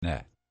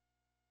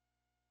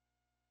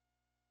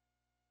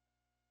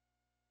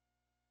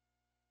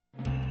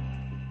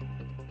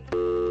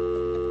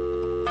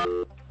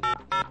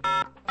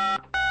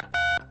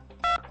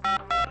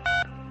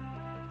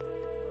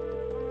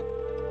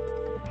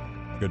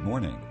Good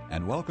morning,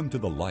 and welcome to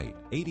The Light,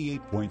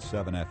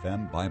 88.7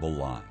 FM Bible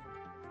Live,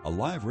 a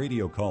live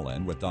radio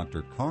call-in with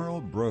Dr.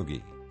 Carl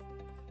Broggi.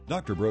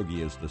 Dr.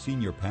 Broggi is the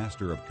senior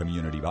pastor of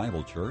Community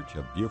Bible Church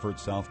of Beaufort,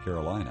 South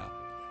Carolina,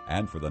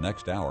 and for the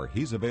next hour,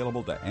 he's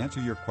available to answer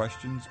your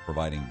questions,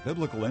 providing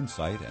biblical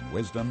insight and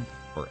wisdom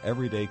for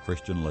everyday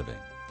Christian living.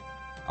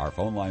 Our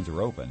phone lines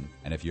are open,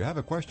 and if you have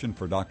a question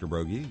for Dr.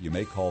 Broggi, you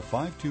may call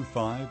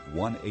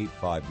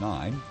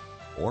 525-1859,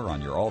 or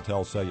on your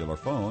Alltel cellular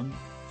phone,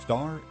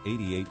 star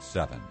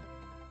 887.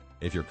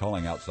 If you're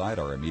calling outside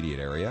our immediate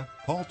area,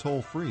 call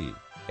toll-free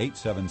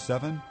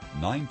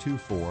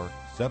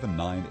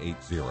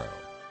 877-924-7980.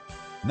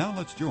 Now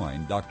let's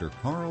join Dr.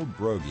 Carl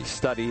Broggi.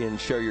 Study and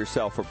show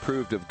yourself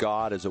approved of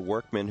God as a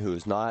workman who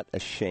is not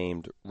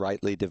ashamed,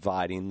 rightly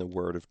dividing the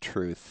word of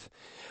truth.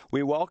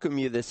 We welcome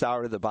you this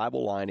hour to the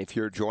Bible Line. If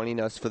you're joining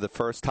us for the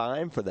first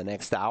time, for the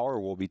next hour,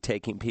 we'll be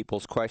taking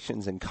people's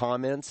questions and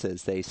comments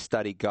as they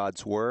study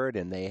God's Word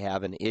and they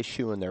have an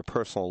issue in their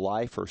personal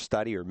life or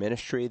study or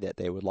ministry that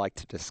they would like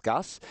to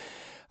discuss.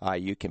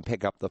 You can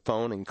pick up the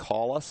phone and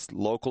call us.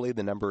 Locally,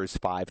 the number is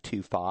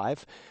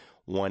 525-1859,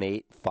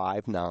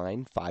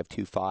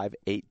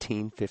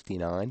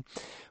 525-1859.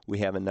 We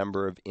have a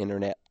number of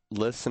internet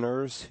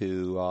listeners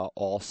who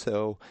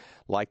also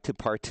like to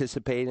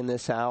participate in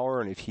this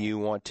hour, and if you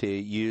want to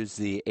use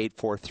the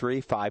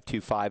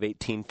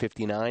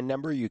 843-525-1859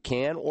 number, you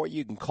can, or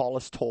you can call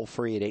us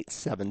toll-free at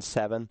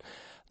 877.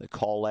 The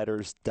call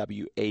letter's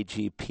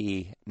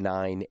WAGP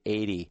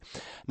 980.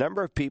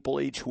 Number of people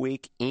each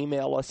week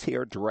email us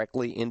here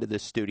directly into the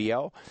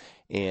studio,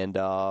 and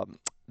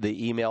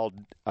the email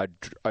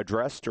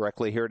address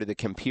directly here to the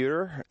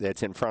computer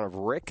that's in front of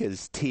Rick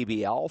is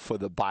TBL for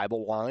the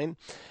Bible Line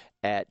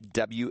at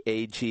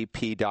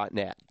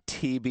WAGP.net,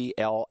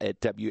 TBL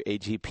at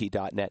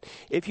WAGP.net.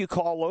 If you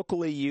call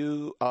locally,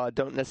 you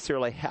don't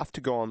necessarily have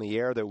to go on the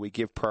air, though we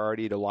give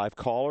priority to live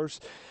callers.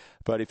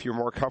 But if you're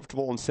more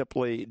comfortable in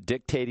simply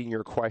dictating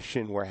your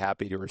question, we're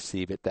happy to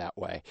receive it that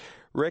way.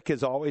 Rick,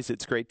 as always,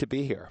 it's great to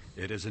be here.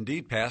 It is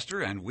indeed,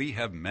 Pastor, and we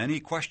have many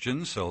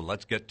questions, so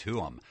let's get to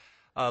them.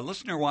 A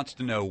listener wants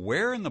to know,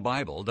 where in the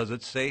Bible does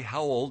it say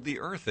how old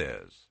the earth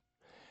is?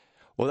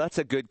 Well, that's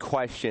a good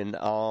question.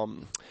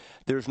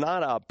 There's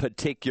not a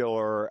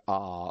particular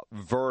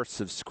verse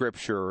of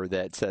Scripture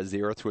that says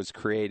the earth was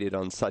created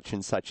on such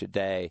and such a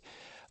day,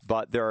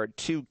 but there are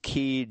two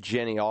key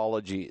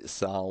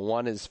genealogies.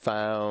 One is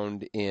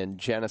found in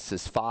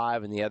Genesis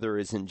 5, and the other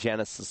is in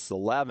Genesis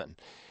 11.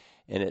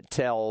 And it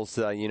tells,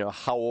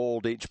 how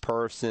old each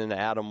person,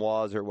 Adam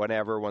was or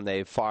whatever, when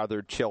they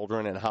fathered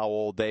children, and how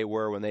old they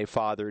were when they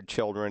fathered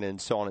children,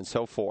 and so on and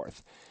so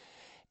forth.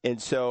 And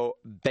so,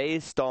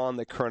 based on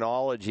the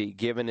chronology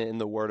given in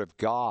the Word of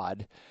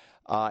God,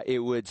 it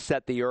would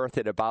set the earth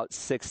at about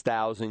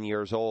 6,000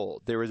 years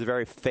old. There was a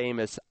very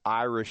famous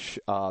Irish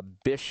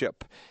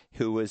bishop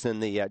who was in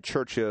the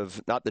Church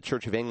of, not the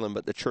Church of England,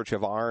 but the Church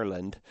of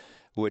Ireland,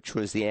 which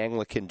was the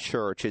Anglican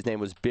Church. His name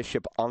was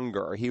Bishop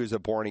Unger. He was a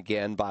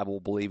born-again,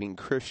 Bible-believing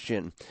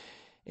Christian.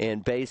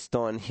 And based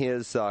on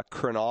his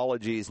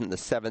chronologies in the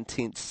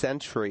 17th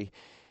century,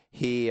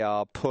 he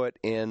put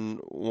in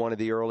one of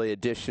the early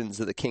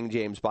editions of the King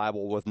James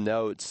Bible with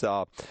notes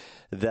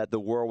that the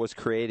world was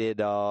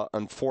created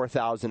on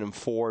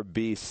 4004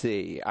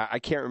 B.C. I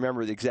can't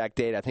remember the exact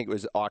date. I think it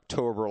was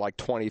October,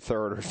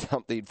 23rd or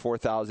something,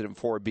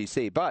 4004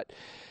 B.C. But,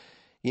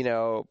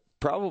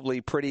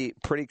 probably pretty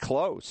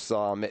close.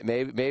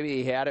 Maybe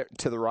he had it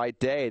to the right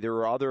day. There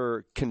were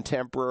other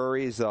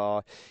contemporaries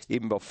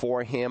even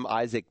before him.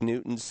 Isaac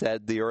Newton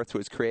said the earth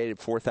was created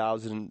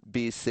 4000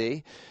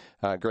 B.C.,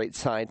 great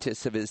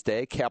scientist of his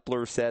day.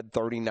 Kepler said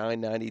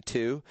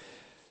 3992.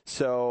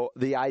 So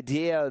the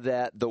idea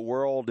that the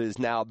world is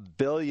now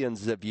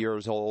billions of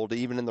years old,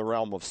 even in the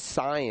realm of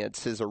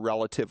science, is a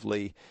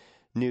relatively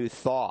new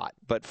thought.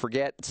 But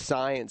forget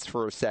science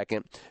for a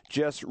second.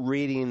 Just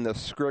reading the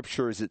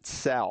Scriptures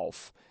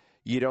itself,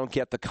 you don't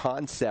get the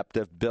concept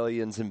of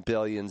billions and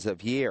billions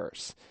of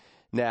years.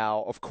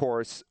 Now, of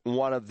course,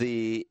 one of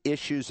the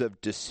issues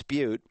of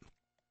dispute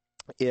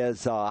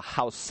is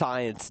how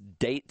science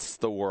dates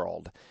the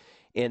world.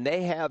 And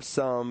they have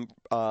some,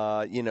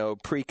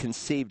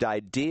 preconceived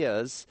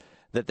ideas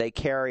that they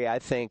carry, I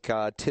think,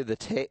 to the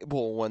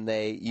table when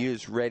they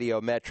use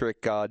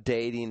radiometric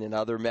dating and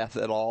other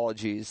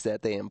methodologies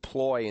that they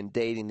employ in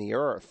dating the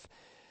earth.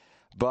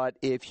 But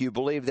if you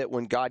believe that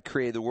when God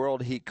created the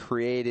world, he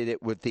created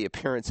it with the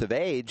appearance of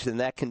age, then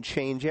that can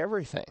change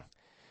everything.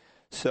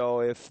 So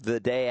if the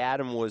day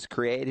Adam was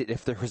created,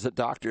 if there was a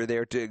doctor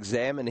there to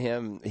examine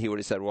him, he would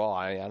have said, well,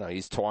 I don't know,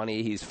 he's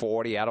 20, he's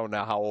 40, I don't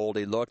know how old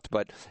he looked,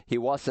 but he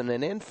wasn't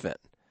an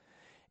infant.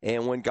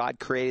 And when God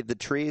created the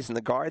trees in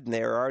the garden,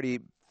 they were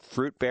already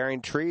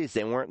fruit-bearing trees.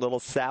 They weren't little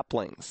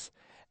saplings.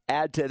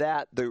 Add to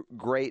that the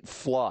great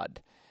flood.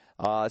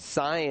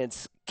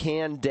 Science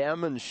can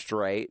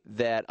demonstrate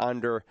that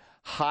under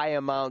high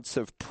amounts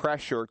of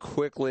pressure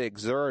quickly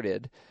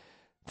exerted,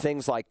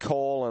 things like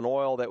coal and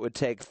oil that would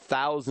take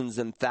thousands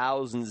and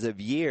thousands of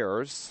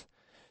years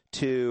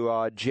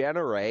to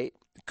generate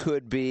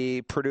could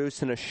be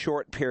produced in a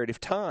short period of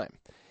time.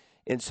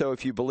 And so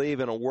if you believe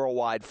in a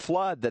worldwide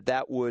flood,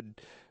 that would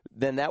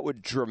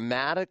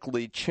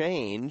dramatically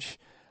change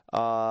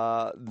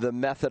the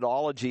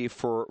methodology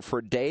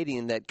for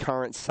dating that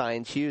current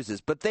science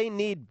uses. But they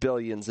need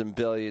billions and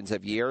billions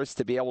of years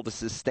to be able to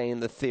sustain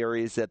the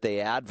theories that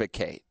they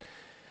advocate.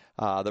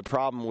 The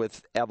problem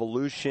with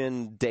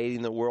evolution,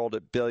 dating the world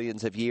at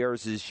billions of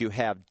years, is you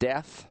have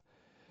death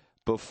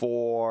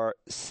before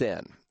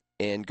sin.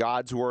 And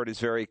God's word is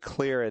very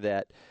clear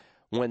that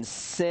when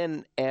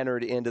sin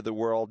entered into the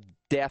world,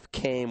 death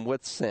came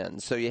with sin.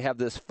 So you have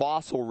this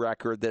fossil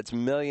record that's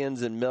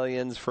millions and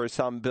millions, for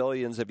some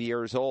billions of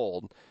years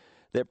old,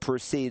 that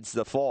precedes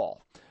the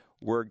fall,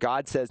 where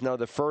God says, no,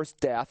 the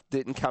first death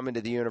didn't come into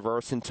the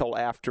universe until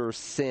after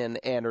sin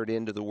entered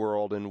into the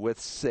world, and with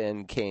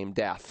sin came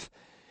death.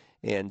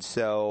 And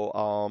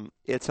so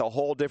it's a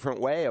whole different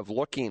way of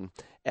looking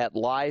at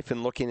life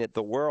and looking at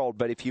the world.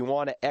 But if you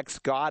want to X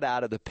God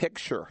out of the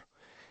picture,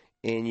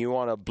 and you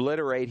want to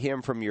obliterate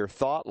him from your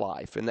thought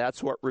life, and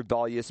that's what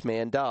rebellious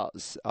man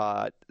does.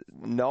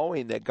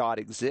 Knowing that God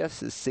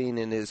exists is seen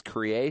in his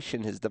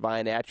creation, his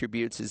divine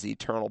attributes, his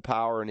eternal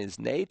power, and his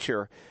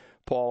nature.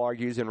 Paul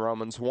argues in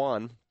Romans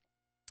 1,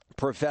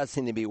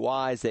 professing to be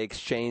wise, they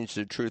exchanged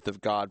the truth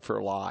of God for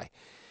a lie.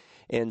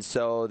 And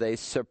so they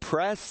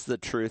suppress the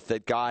truth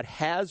that God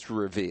has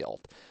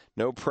revealed.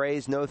 No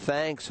praise, no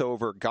thanks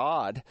over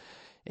God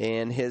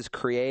and his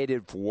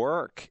creative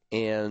work,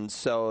 and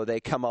so they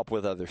come up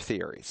with other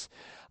theories.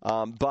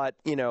 But,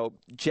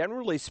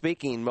 generally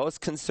speaking,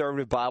 most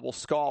conservative Bible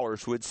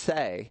scholars would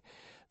say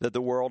that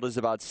the world is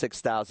about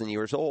 6,000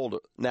 years old.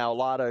 Now, a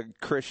lot of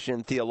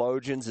Christian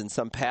theologians and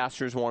some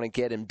pastors want to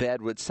get in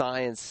bed with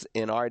science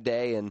in our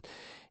day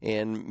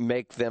and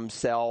make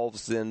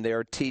themselves and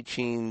their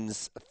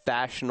teachings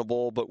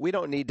fashionable, but we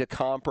don't need to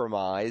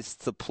compromise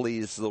to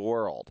please the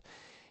world.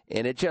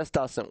 And it just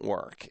doesn't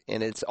work,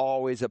 and it's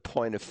always a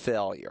point of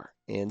failure.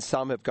 And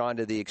some have gone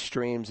to the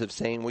extremes of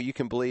saying, well, you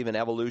can believe in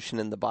evolution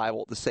in the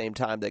Bible at the same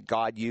time that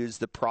God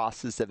used the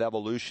process of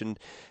evolution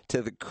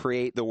to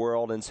create the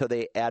world, and so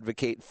they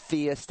advocate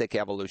theistic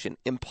evolution.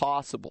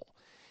 Impossible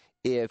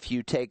if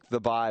you take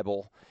the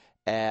Bible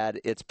at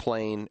its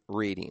plain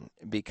reading,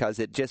 because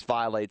it just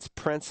violates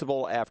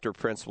principle after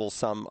principle,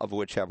 some of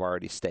which I've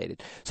already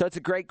stated. So it's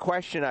a great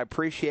question. I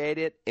appreciate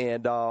it.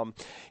 And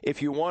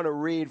if you want to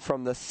read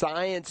from the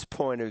science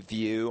point of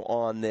view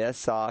on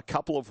this, a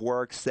couple of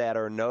works that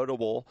are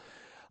notable.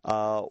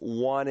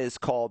 One is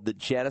called The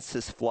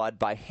Genesis Flood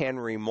by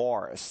Henry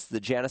Morris. The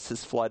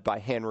Genesis Flood by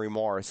Henry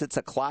Morris. It's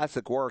a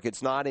classic work.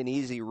 It's not an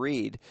easy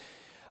read,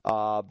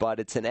 but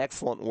it's an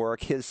excellent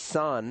work. His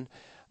son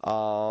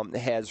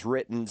has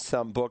written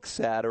some books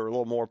that are a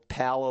little more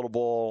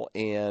palatable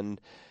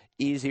and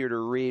easier to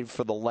read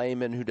for the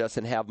layman who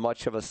doesn't have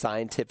much of a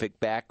scientific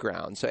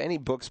background. So any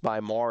books by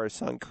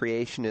Morris on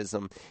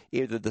creationism,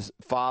 either the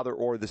father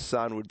or the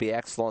son, would be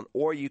excellent.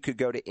 Or you could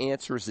go to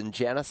Answers in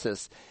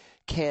Genesis,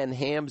 Ken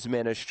Ham's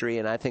ministry,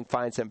 and I think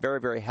find some very,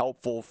 very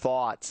helpful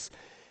thoughts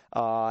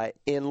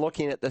in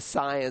looking at the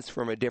science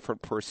from a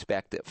different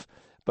perspective.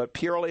 But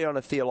purely on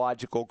a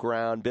theological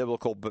ground,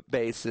 biblical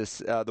basis,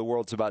 the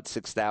world's about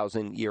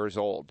 6,000 years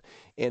old.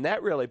 And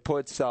that really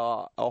puts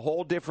a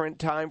whole different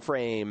time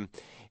frame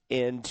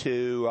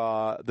into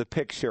the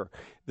picture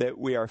that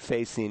we are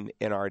facing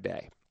in our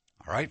day.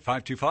 All right,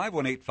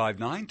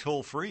 525-1859,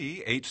 toll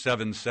free,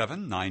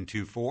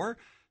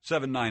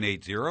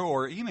 877-924-7980,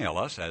 or email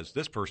us, as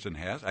this person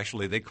has.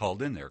 Actually, they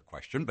called in their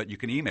question, but you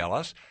can email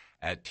us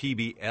at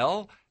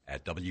tbl@wagp.net.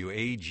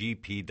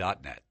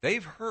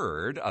 They've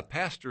heard a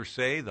pastor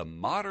say the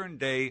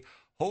modern-day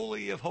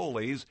Holy of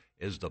Holies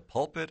is the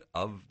pulpit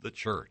of the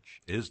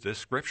church. Is this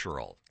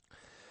scriptural?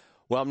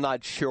 Well, I'm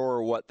not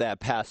sure what that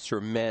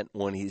pastor meant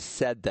when he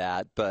said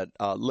that, but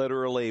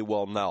literally,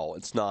 well, no,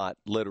 it's not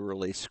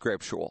literally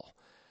scriptural.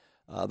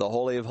 The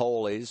Holy of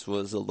Holies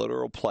was a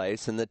literal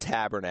place in the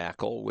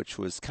tabernacle, which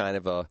was kind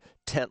of a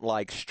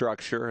tent-like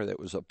structure that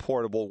was a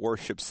portable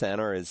worship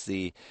center as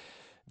the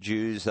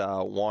Jews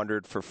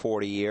wandered for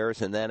 40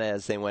 years, and then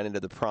as they went into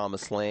the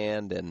Promised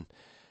Land and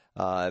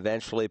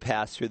eventually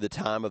passed through the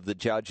time of the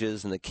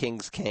judges, and the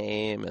kings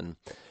came, and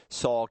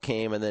Saul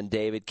came, and then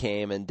David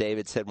came, and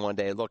David said one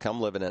day, look,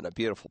 I'm living in a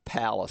beautiful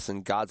palace,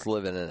 and God's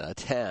living in a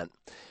tent.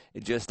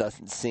 It just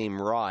doesn't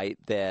seem right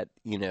that,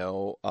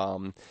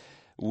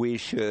 we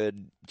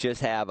should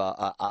just have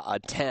a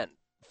tent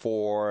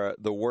for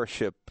the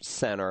worship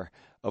center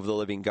of the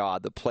living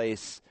God, the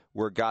place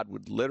where God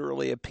would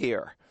literally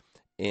appear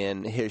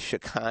in his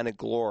Shekinah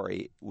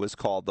glory was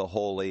called the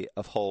Holy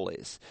of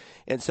Holies.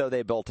 And so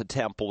they built a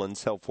temple and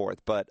so forth.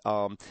 But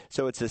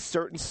so it's a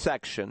certain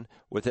section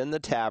within the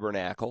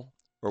tabernacle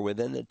or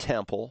within the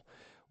temple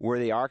where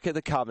the Ark of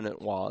the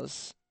Covenant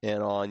was.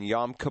 And on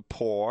Yom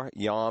Kippur,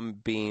 Yom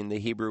being the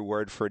Hebrew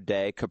word for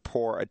day,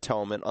 Kippur,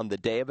 atonement, on the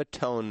Day of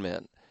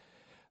Atonement,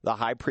 the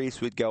high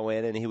priest would go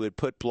in and he would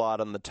put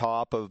blood on the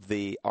top of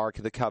the Ark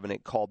of the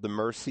Covenant called the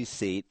mercy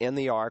seat. In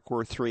the Ark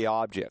were three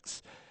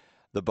objects.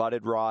 the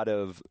budded rod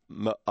of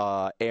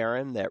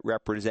Aaron that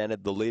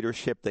represented the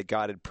leadership that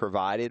God had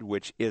provided,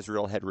 which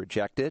Israel had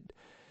rejected.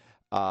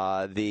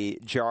 The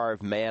jar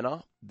of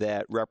manna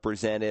that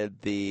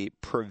represented the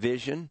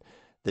provision,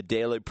 the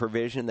daily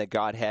provision that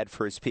God had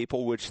for his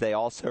people, which they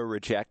also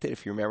rejected.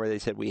 If you remember, they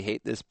said, we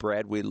hate this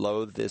bread, we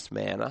loathe this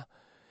manna.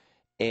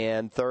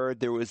 And third,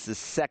 there was the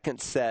second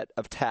set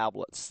of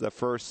tablets. The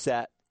first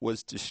set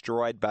was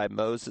destroyed by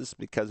Moses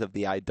because of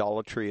the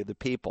idolatry of the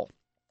people.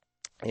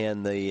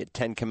 And the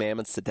Ten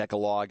Commandments, the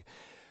Decalogue,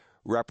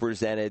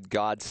 represented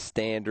God's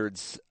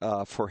standards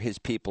for his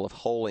people of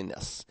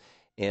holiness.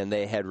 And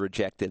they had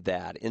rejected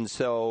that. And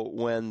so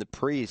when the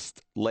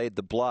priest laid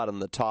the blood on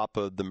the top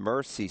of the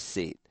mercy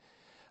seat,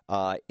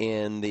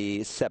 in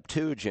the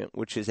Septuagint,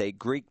 which is a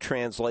Greek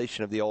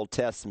translation of the Old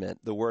Testament,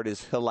 the word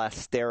is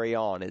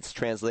hilasterion. It's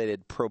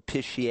translated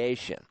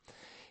propitiation.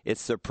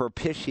 It's the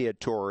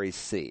propitiatory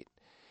seat.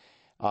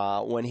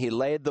 When he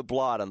laid the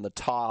blood on the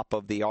top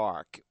of the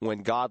ark,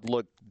 when God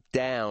looked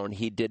down,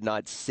 he did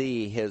not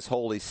see his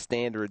holy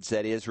standards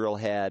that Israel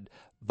had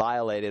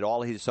violated.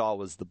 All he saw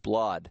was the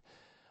blood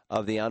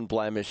of the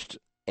unblemished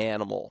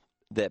animal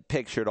that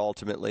pictured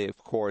ultimately, of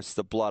course,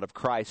 the blood of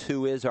Christ,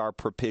 who is our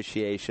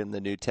propitiation,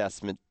 the New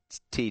Testament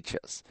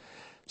teaches.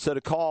 So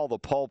to call the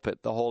pulpit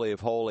the Holy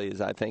of Holies,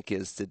 I think,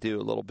 is to do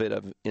a little bit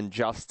of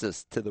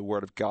injustice to the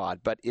Word of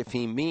God. But if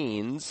he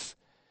means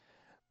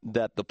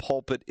that the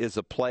pulpit is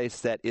a place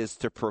that is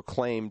to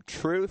proclaim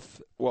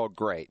truth, well,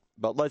 great.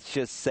 But let's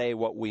just say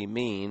what we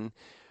mean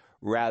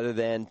rather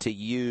than to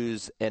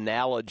use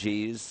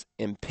analogies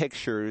and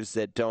pictures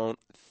that don't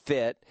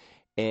fit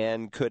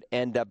and could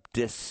end up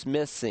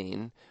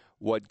dismissing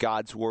what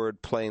God's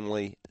Word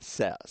plainly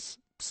says.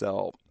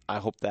 So I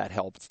hope that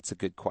helps. It's a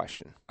good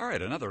question. All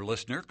right, another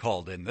listener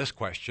called in this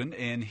question.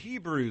 In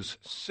Hebrews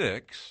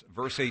 6,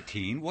 verse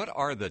 18, what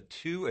are the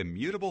two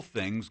immutable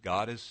things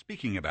God is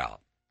speaking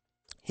about?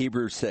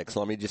 Hebrews 6,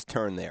 let me just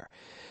turn there.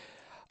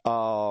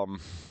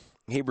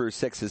 Hebrews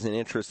 6 is an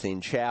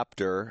interesting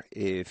chapter.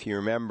 If you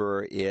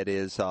remember, it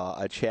is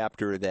a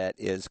chapter that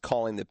is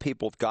calling the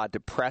people of God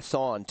to press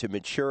on to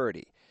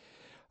maturity.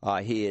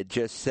 He had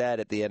just said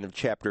at the end of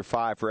chapter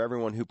 5, for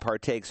everyone who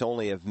partakes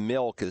only of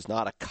milk is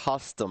not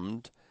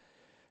accustomed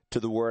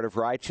to the word of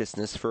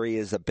righteousness, for he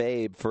is a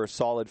babe. For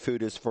solid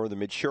food is for the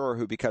mature,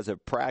 who because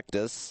of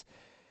practice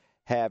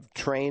have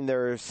trained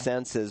their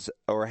senses,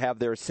 or have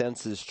their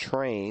senses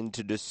trained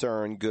to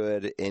discern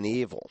good and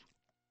evil.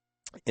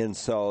 And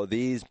so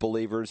these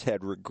believers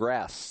had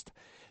regressed.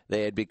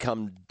 They had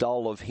become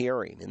dull of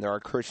hearing, and there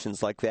are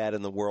Christians like that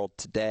in the world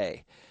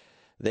today.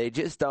 They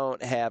just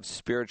don't have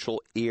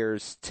spiritual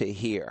ears to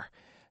hear,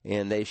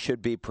 and they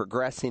should be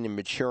progressing and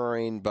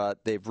maturing,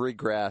 but they've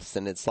regressed,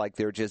 and it's like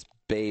they're just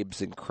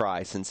babes in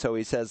Christ. And so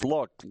he says,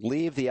 look,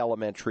 leave the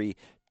elementary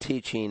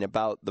teaching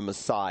about the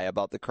Messiah,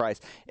 about the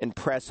Christ, and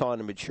press on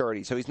to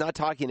maturity. So he's not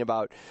talking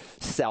about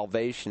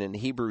salvation, and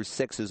Hebrews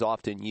 6 is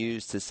often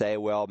used to say,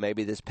 well,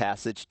 maybe this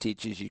passage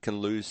teaches you can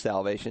lose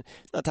salvation.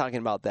 He's not talking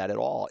about that at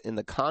all. In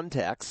the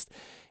context,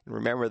 and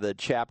remember, the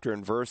chapter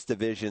and verse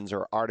divisions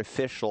are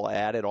artificial,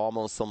 added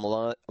almost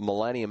a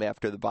millennium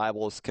after the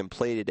Bible is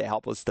completed to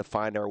help us to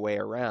find our way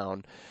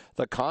around.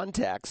 The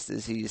context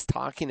is he's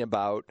talking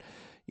about,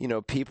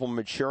 people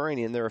maturing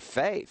in their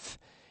faith.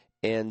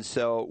 And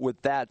so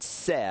with that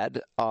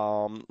said,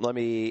 let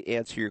me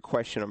answer your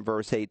question on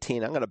verse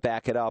 18. I'm going to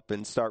back it up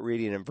and start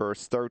reading in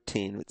verse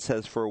 13. It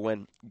says, for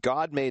when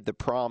God made the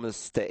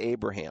promise to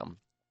Abraham,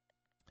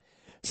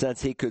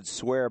 since he could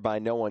swear by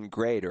no one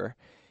greater,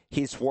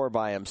 he swore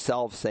by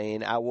himself,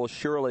 saying, I will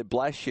surely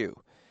bless you,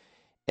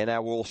 and I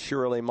will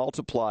surely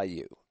multiply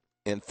you.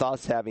 And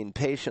thus, having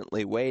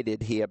patiently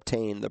waited, he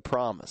obtained the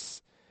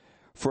promise.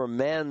 For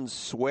men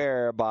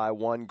swear by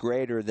one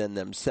greater than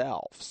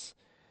themselves,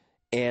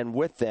 and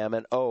with them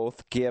an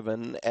oath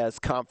given as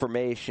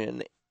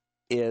confirmation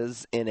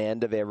is an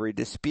end of every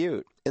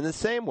dispute. In the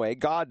same way,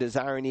 God,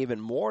 desiring even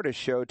more to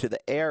show to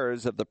the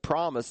heirs of the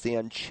promise the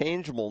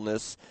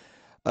unchangeableness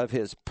of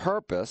his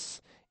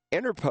purpose,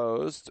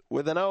 interposed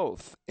with an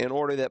oath, in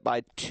order that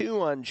by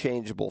two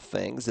unchangeable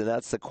things, and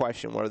that's the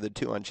question, what are the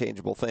two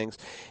unchangeable things,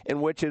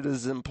 in which it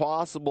is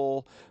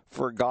impossible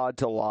for God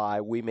to lie,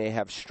 we may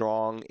have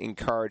strong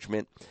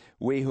encouragement,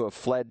 we who have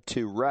fled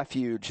to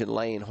refuge and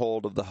laying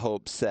hold of the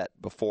hope set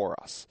before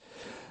us.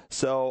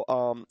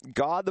 So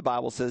God, the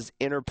Bible says,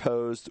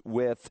 interposed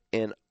with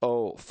an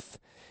oath.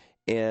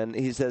 And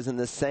he says in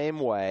the same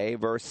way,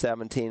 verse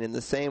 17, in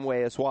the same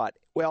way as what?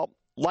 Well,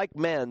 like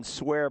men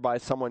swear by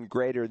someone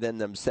greater than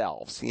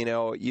themselves.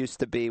 It used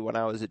to be when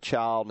I was a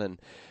child and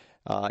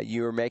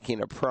you were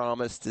making a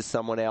promise to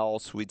someone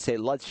else, we'd say,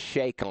 let's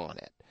shake on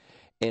it.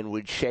 And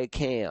we'd shake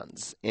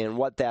hands. And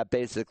what that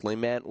basically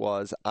meant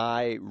was,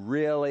 I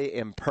really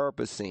am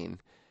purposing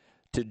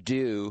to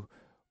do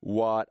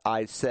what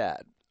I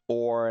said.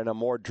 Or in a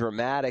more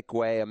dramatic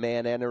way, a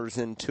man enters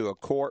into a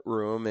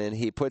courtroom and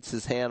he puts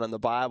his hand on the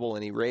Bible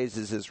and he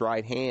raises his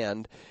right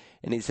hand.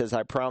 And he says,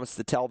 I promise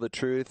to tell the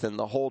truth and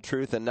the whole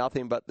truth and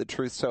nothing but the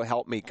truth, so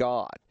help me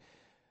God.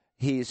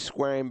 he's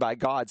swearing by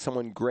God,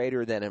 someone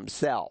greater than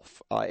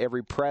himself.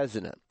 Every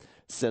president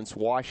since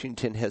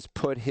Washington has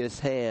put his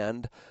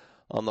hand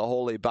on the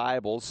Holy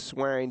Bible,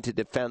 swearing to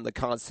defend the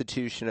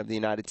Constitution of the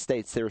United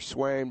States. They're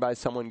swearing by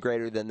someone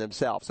greater than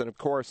themselves. And, of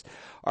course,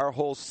 our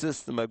whole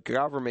system of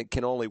government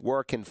can only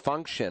work and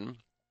function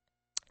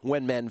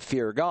when men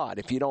fear God.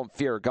 If you don't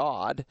fear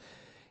God,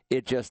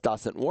 it just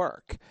doesn't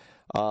work.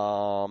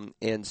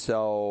 And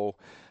so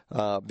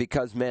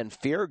because men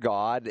fear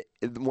God,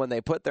 when they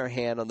put their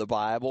hand on the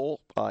Bible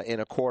in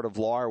a court of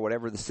law or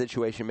whatever the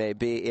situation may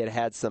be, it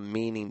had some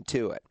meaning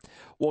to it.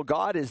 Well,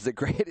 God is the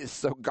greatest,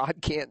 so God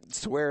can't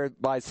swear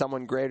by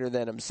someone greater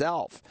than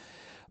himself.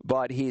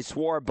 But he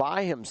swore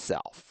by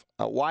himself.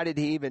 Why did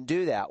he even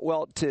do that?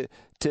 Well,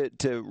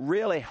 to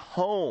really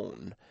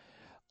hone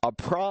a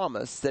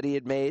promise that he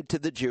had made to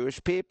the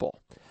Jewish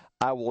people.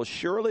 I will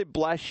surely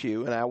bless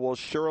you, and I will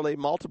surely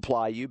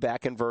multiply you,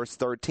 back in verse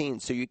 13.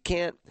 So you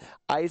can't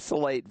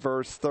isolate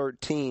verse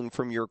 13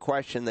 from your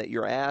question that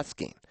you're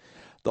asking.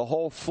 The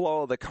whole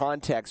flow of the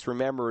context,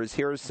 remember, is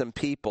here's some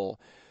people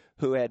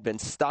who had been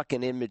stuck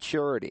in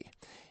immaturity.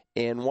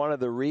 And one of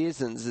the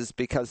reasons is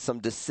because some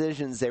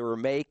decisions they were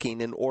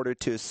making in order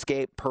to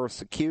escape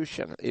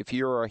persecution. If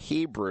you're a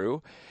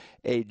Hebrew,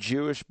 a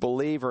Jewish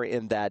believer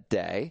in that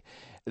day,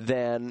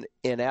 then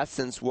in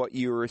essence what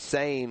you were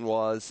saying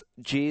was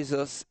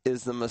Jesus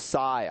is the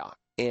Messiah.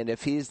 And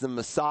if he's the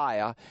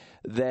Messiah,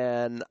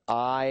 then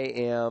I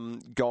am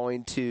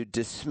going to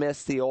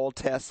dismiss the Old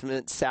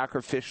Testament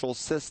sacrificial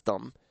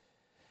system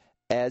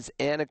as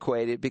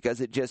antiquated because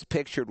it just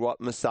pictured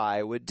what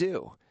Messiah would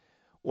do.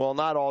 Well,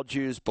 not all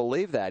Jews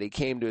believe that. He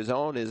came to his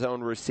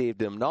own received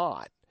him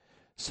not.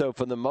 So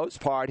for the most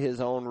part, his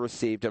own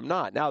received him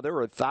not. Now, there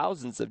were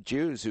thousands of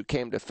Jews who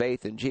came to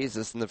faith in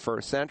Jesus in the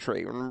first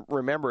century.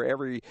 Remember,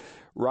 every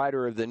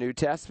writer of the New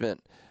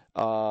Testament,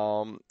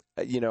 all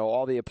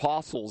the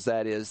apostles,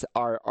 that is,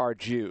 are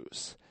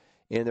Jews.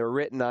 And they're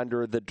written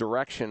under the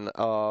direction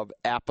of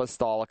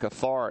apostolic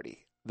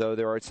authority, though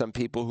there are some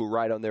people who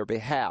write on their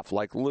behalf,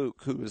 like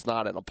Luke, who is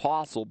not an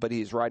apostle, but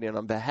he's writing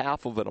on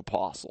behalf of an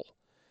apostle.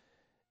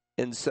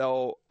 And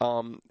so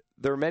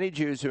there are many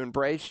Jews who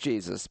embraced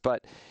Jesus,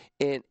 but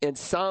and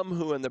some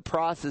who in the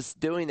process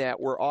doing that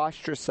were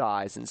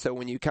ostracized. And so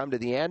when you come to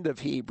the end of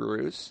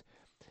Hebrews,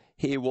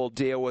 he will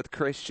deal with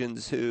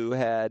Christians who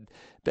had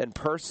been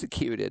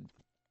persecuted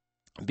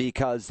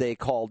because they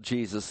called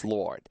Jesus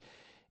Lord.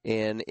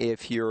 And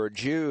if you're a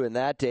Jew in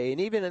that day,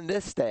 and even in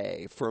this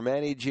day, for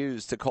many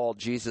Jews to call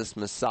Jesus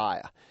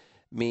Messiah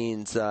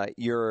means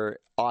you're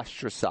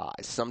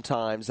ostracized.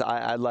 Sometimes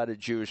I led a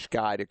Jewish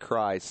guy to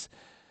Christ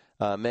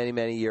many,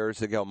 many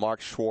years ago,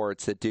 Mark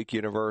Schwartz at Duke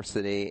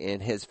University,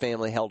 and his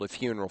family held a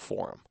funeral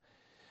for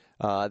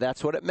him.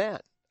 That's what it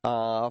meant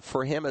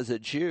for him as a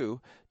Jew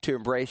to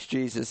embrace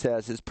Jesus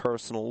as his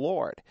personal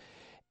Lord.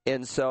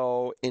 And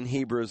so in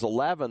Hebrews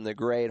 11, the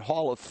great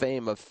hall of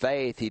fame of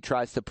faith, he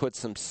tries to put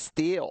some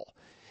steel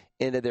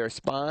into their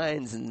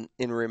spines and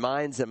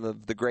reminds them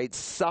of the great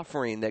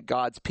suffering that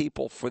God's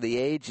people for the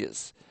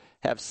ages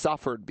have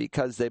suffered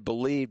because they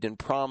believed in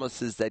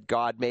promises that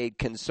God made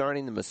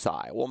concerning the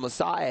Messiah. Well,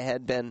 Messiah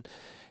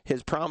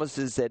his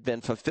promises had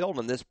been fulfilled,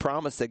 and this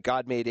promise that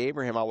God made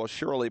Abraham, I will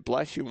surely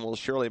bless you and will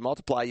surely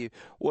multiply you,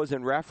 was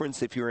in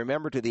reference, if you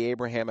remember, to the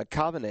Abrahamic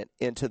covenant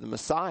and to the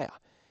Messiah.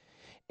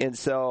 And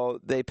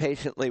so they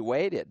patiently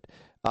waited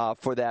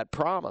for that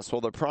promise. Well,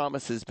 the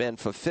promise has been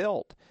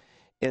fulfilled.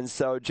 And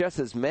so just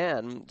as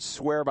men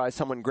swear by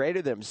someone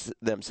greater than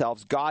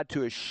themselves, God,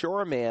 to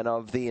assure man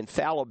of the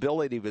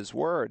infallibility of his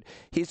word,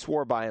 he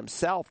swore by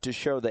himself to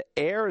show the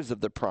heirs of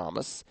the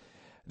promise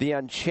the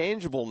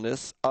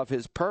unchangeableness of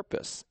his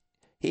purpose.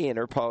 He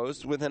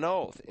interposed with an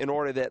oath in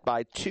order that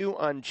by two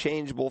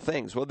unchangeable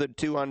things. What are the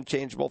two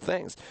unchangeable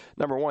things?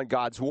 Number one,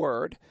 God's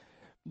word,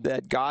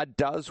 that God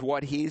does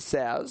what he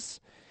says.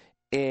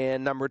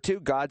 And number two,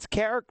 God's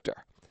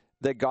character,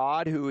 that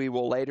God, who he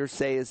will later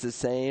say is the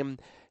same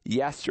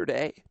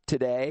yesterday,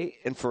 today,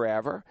 and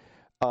forever.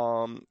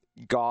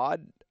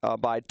 God,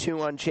 by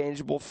two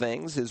unchangeable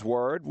things, his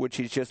word, which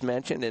he's just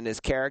mentioned, and his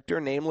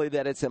character, namely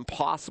that it's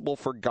impossible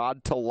for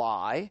God to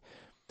lie,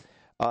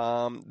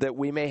 that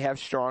we may have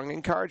strong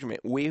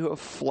encouragement. We who have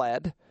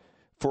fled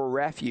for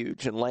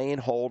refuge and laying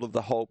hold of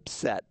the hope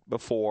set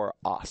before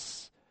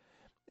us.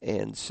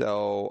 And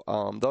so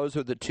those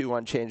are the two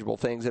unchangeable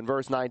things. In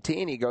verse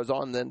 19, he goes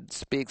on then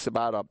speaks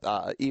about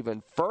a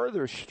even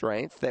further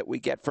strength that we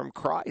get from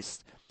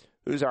Christ,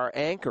 who's our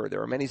anchor.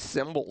 There are many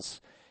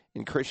symbols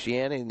in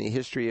Christianity, in the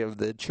history of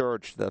the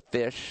church, the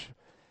fish,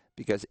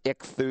 because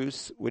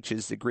ichthus, which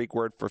is the Greek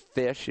word for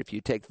fish, if you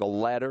take the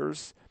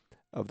letters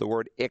of the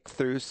word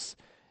ichthus,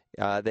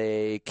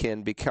 they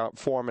can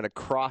form an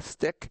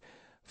acrostic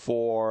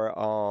for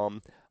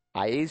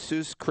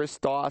Iesus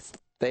Christos,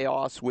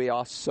 Theos,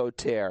 Weos,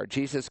 Soter,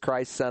 Jesus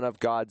Christ, Son of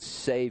God,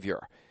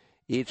 Savior.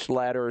 Each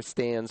letter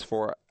stands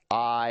for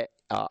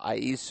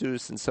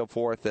Iesus and so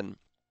forth, and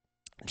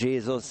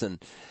Jesus,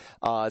 and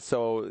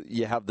so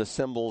you have the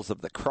symbols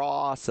of the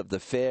cross, of the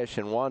fish,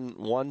 and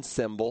one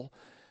symbol,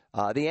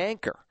 the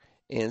anchor.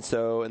 And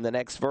so in the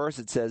next verse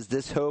it says,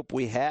 this hope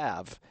we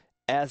have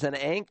as an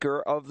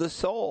anchor of the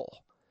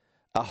soul,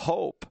 a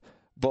hope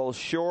both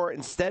sure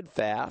and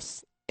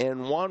steadfast,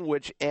 and one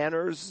which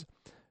enters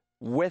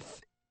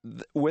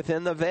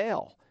within the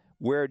veil,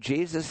 where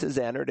Jesus has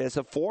entered as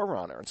a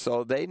forerunner.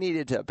 So they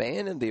needed to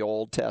abandon the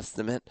Old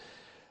Testament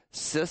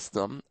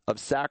system of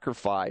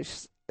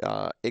sacrifice,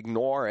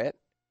 ignore it,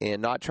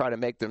 and not try to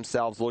make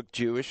themselves look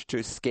Jewish to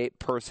escape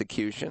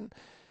persecution.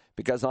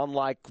 Because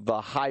unlike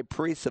the high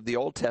priests of the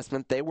Old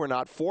Testament, they were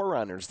not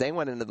forerunners. They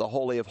went into the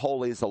Holy of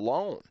Holies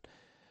alone.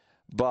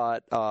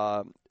 But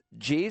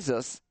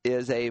Jesus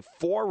is a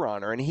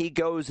forerunner, and he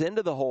goes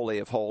into the Holy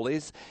of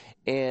Holies,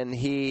 and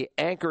he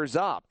anchors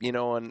up. You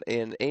know,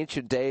 in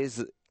ancient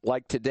days,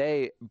 like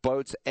today,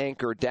 boats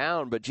anchor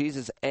down, but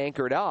Jesus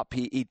anchored up.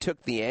 He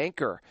took the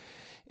anchor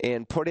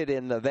and put it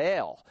in the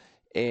veil,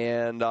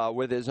 and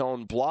with his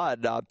own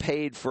blood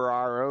paid for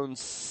our own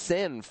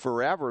sin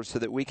forever, so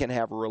that we can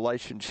have a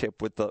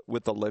relationship with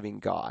the living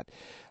God.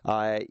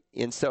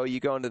 And so you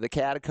go into the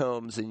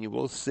catacombs and you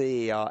will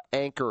see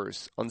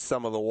anchors on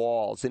some of the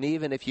walls. And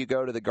even if you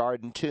go to the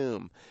Garden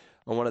Tomb,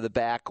 on one of the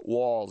back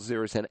walls,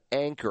 there's an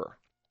anchor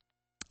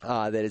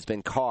that has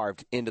been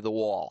carved into the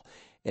wall.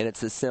 And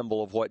it's a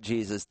symbol of what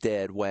Jesus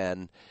did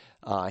when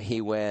he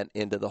went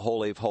into the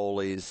Holy of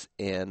Holies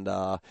and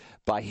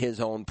by his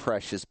own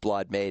precious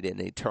blood made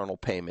an eternal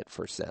payment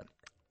for sin.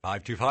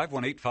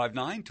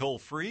 525-1859, toll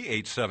free,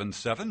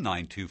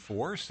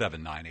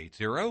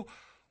 877-924-7980,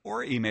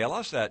 or email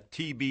us at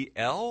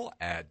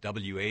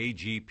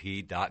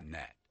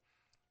tbl@wagp.net.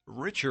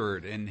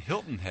 Richard in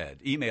Hilton Head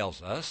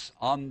emails us,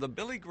 on the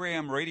Billy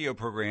Graham radio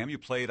program you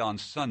played on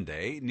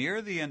Sunday,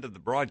 near the end of the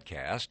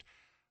broadcast,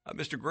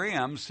 Mr.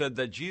 Graham said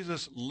that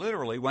Jesus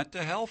literally went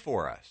to hell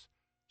for us.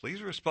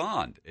 Please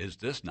respond. Is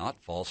this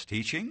not false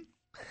teaching?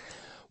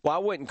 Well, I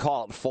wouldn't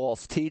call it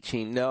false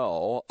teaching,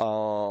 no.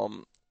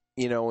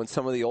 You know, in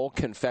some of the old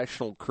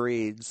confessional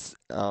creeds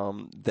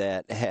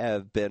that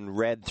have been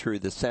read through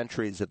the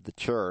centuries of the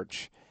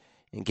church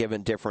and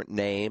given different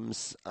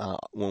names,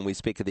 when we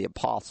speak of the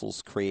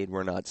Apostles' Creed,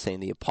 we're not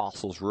saying the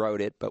apostles wrote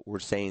it, but we're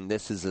saying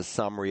this is a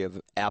summary of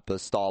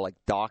apostolic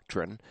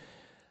doctrine.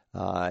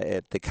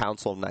 At the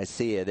Council of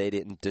Nicaea, they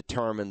didn't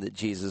determine that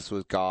Jesus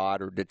was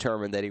God or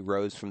determine that he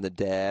rose from the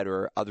dead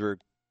or other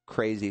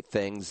crazy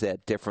things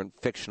that different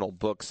fictional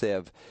books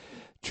have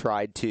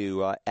tried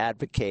to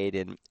advocate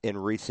in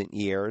recent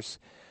years.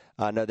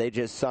 No, they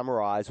just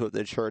summarized what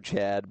the church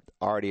had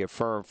already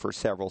affirmed for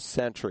several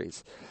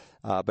centuries.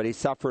 But he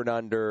suffered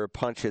under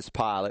Pontius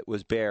Pilate,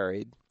 was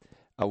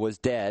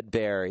dead,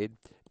 buried,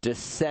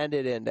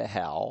 descended into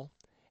hell,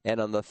 and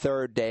on the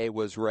third day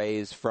was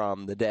raised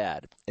from the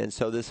dead. And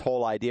so this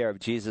whole idea of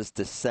Jesus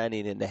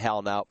descending into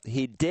hell, now,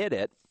 he did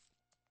it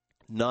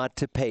not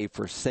to pay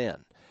for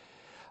sin.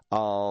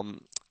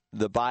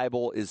 The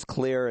Bible is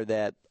clear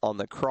that on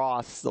the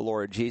cross, the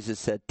Lord Jesus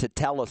said,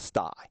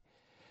 tetelestai,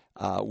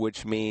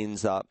 which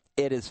means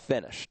it is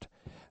finished.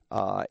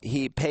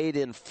 He paid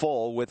in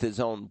full with his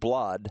own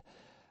blood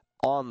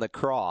on the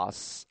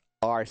cross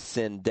our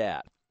sin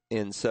debt.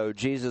 And so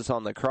Jesus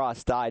on the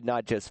cross died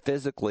not just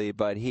physically,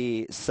 but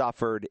he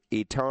suffered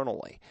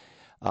eternally.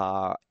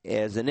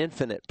 As an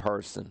infinite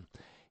person,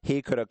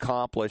 he could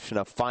accomplish in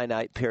a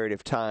finite period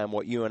of time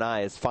what you and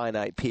I as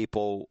finite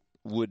people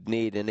would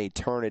need an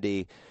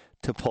eternity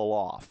to pull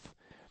off.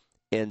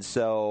 And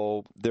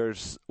so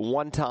there's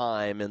one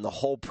time in the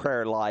whole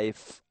prayer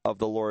life of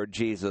the Lord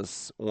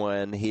Jesus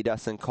when he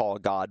doesn't call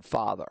God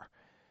Father.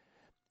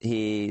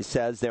 He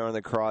says there on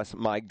the cross,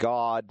 my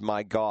God,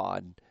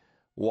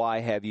 why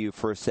have you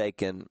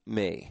forsaken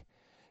me?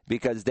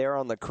 Because there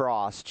on the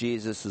cross,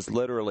 Jesus is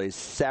literally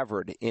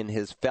severed in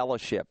his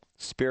fellowship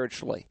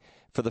spiritually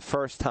for the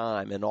first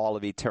time in all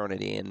of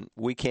eternity. And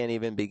we can't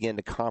even begin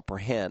to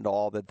comprehend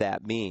all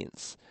that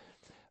means.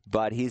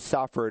 But he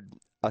suffered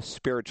a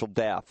spiritual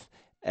death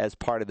as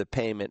part of the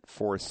payment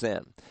for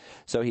sin.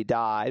 So he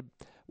died,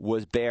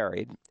 was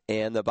buried,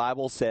 and the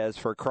Bible says,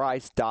 for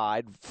Christ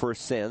died for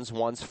sins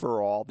once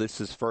for all.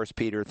 This is 1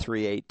 Peter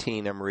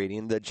 3:18 I'm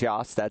reading. The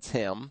just, that's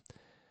him.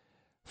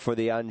 For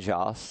the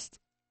unjust,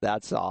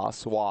 that's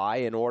us. Why?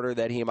 In order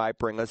that he might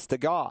bring us to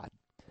God.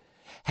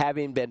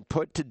 Having been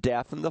put to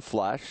death in the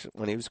flesh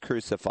when he was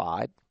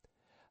crucified,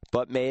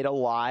 but made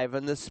alive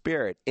in the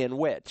Spirit. In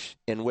which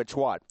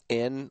what?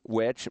 In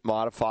which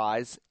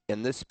modifies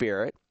in the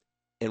Spirit,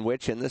 in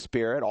which in the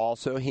Spirit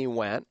also he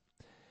went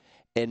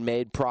and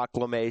made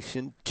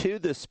proclamation to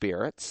the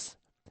spirits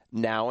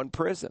now in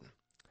prison.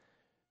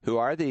 Who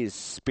are these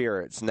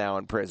spirits now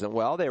in prison?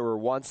 Well, they were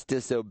once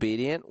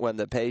disobedient when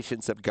the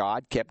patience of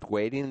God kept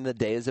waiting in the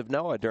days of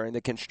Noah during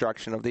the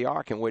construction of the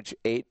ark, in which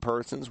 8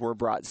 persons were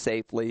brought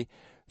safely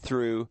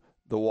through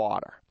the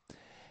water.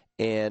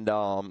 And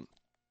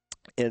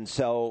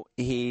so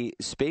he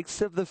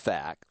speaks of the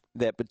fact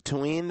that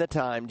between the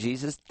time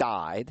Jesus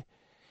died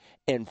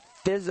and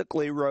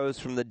physically rose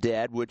from the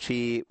dead, which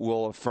he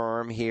will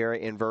affirm here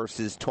in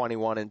verses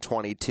 21 and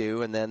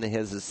 22, and then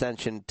his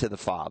ascension to the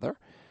Father,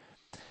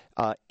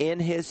 in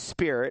his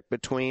spirit,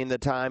 between the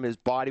time his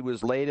body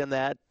was laid in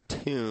that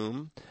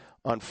tomb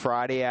on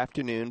Friday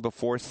afternoon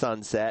before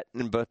sunset,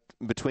 and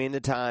between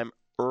the time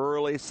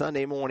early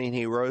Sunday morning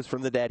he rose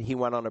from the dead, he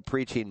went on a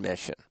preaching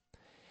mission.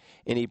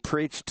 And he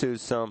preached to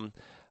some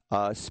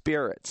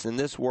spirits. And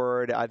this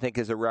word, I think,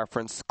 is a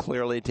reference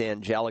clearly to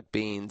angelic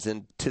beings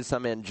and to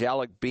some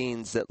angelic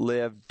beings that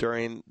lived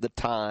during the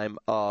time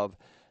of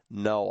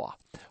Noah.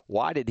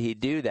 Why did he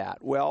do that?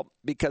 Well,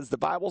 because the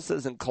Bible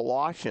says in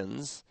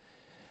Colossians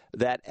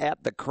that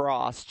at the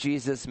cross,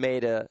 Jesus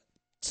made a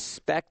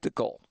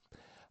spectacle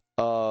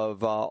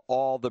of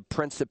all the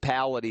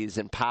principalities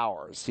and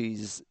powers.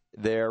 He's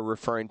there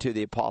referring to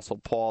the Apostle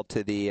Paul,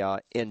 to the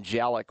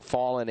angelic,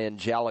 fallen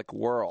angelic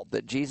world,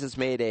 that Jesus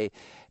made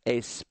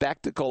a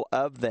spectacle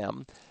of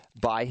them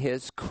by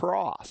his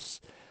cross.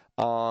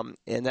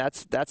 And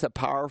that's a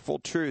powerful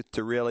truth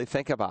to really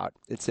think about.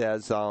 It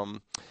says,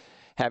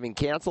 having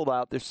canceled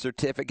out the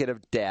certificate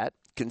of debt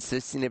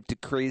consisting of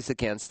decrees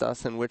against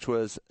us, and which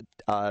was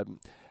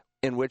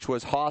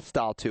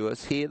hostile to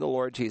us, he, the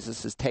Lord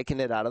Jesus, has taken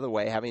it out of the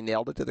way, having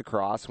nailed it to the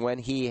cross. When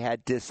he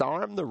had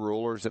disarmed the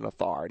rulers and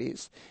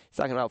authorities, he's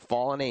talking about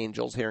fallen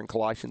angels here in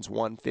Colossians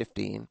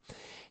 1:15,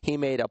 he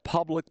made a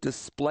public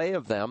display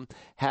of them,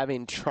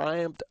 having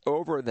triumphed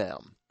over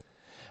them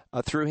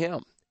through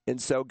him. And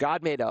so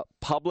God made a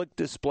public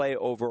display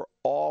over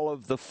all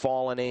of the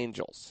fallen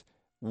angels,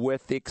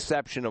 with the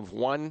exception of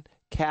one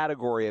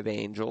category of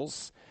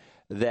angels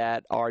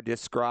that are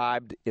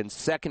described in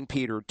 2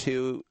 Peter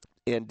 2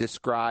 and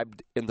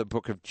described in the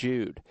book of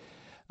Jude.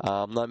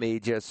 Let me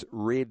just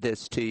read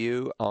this to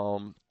you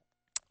I'll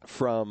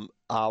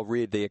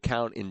read the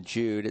account in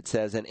Jude. It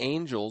says, "And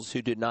angels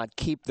who did not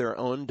keep their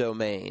own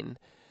domain,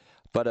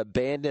 but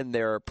abandoned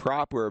their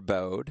proper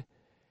abode,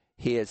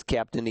 he has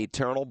kept in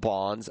eternal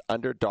bonds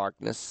under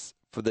darkness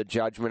for the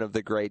judgment of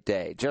the great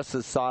day. Just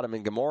as Sodom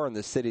and Gomorrah and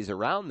the cities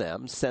around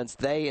them, since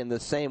they, in the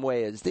same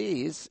way as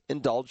these,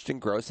 indulged in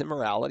gross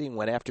immorality and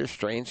went after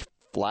strange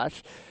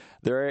flesh,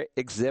 they're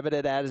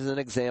exhibited as an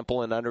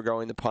example in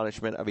undergoing the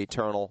punishment of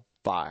eternal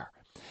fire."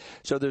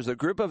 So there's a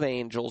group of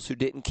angels who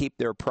didn't keep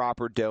their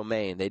proper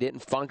domain. They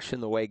didn't function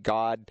the way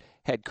God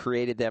had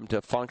created them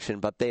to function,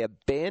 but they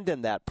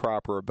abandoned that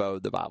proper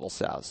abode, the Bible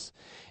says.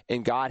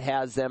 And God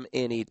has them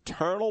in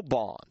eternal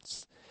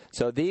bonds.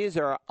 So these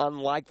are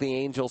unlike the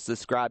angels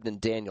described in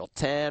Daniel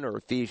 10 or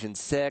Ephesians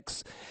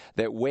 6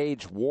 that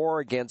wage war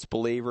against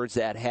believers,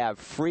 that have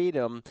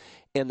freedom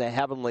in the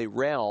heavenly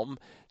realm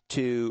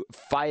to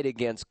fight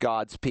against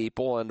God's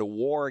people and to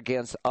war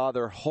against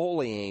other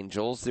holy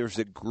angels. There's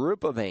a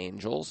group of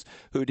angels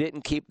who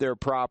didn't keep their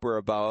proper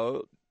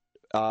abode,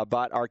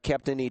 but are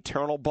kept in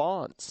eternal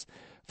bonds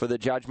for the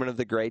judgment of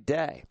the great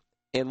day.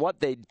 And what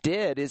they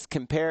did is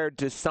compared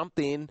to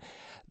something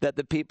that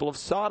the people of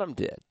Sodom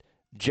did.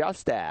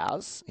 Just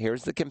as,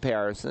 here's the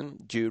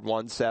comparison, Jude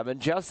 1:7,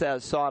 just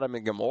as Sodom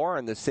and Gomorrah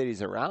and the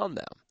cities around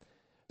them,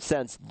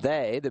 since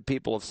they, the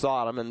people of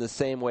Sodom, in the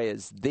same way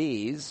as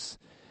these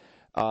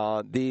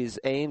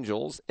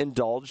angels,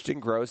 indulged in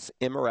gross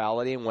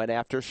immorality and went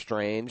after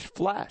strange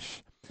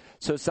flesh.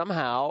 So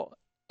somehow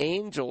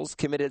angels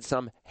committed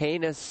some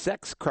heinous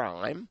sex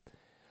crime,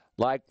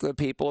 like the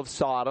people of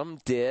Sodom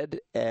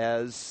did,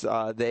 as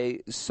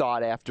they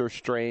sought after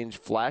strange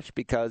flesh,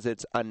 because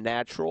it's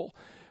unnatural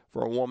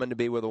for a woman to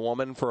be with a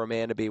woman, for a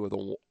man to be with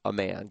a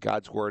man.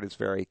 God's word is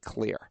very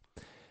clear.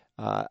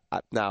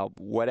 Now,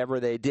 whatever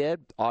they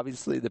did,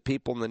 obviously the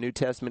people in the New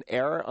Testament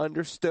era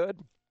understood,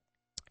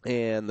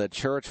 and the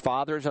church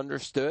fathers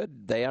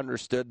understood. They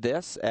understood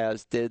this,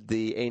 as did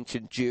the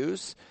ancient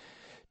Jews,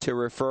 to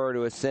refer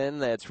to a sin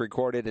that's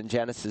recorded in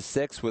Genesis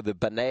 6, where the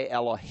B'nai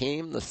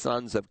Elohim, the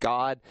sons of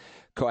God,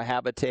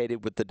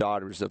 cohabitated with the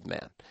daughters of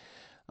men.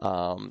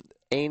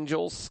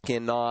 Angels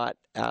cannot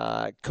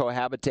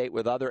cohabitate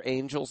with other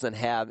angels and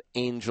have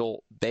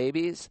angel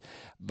babies,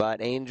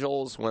 but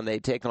angels, when they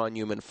take on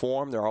human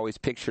form, they're always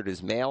pictured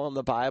as male in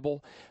the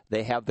Bible.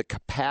 They have the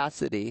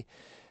capacity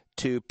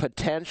to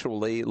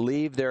potentially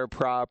leave their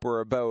proper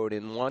abode,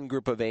 and one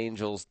group of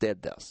angels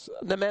did this.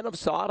 The men of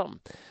Sodom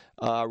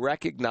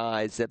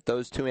recognized that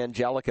those two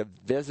angelic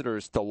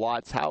visitors to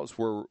Lot's house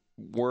were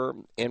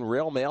in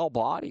real male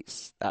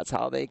bodies. That's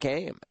how they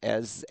came,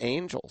 as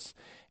angels.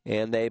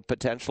 And they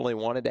potentially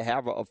wanted to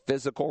have a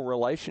physical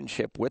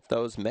relationship with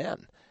those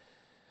men.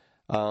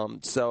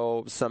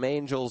 So some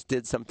angels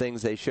did some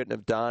things they shouldn't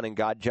have done, and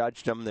God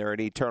judged them. They're in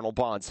eternal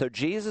bond. So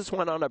Jesus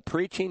went on a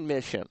preaching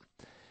mission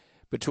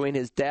between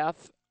his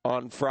death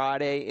on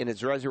Friday and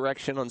his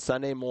resurrection on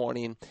Sunday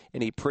morning,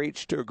 and he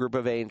preached to a group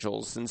of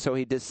angels. And so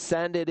he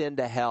descended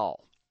into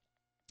hell.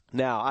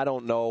 Now, I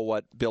don't know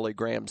what Billy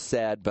Graham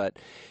said, but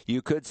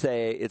you could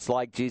say it's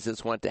like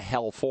Jesus went to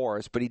hell for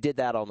us, but he did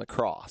that on the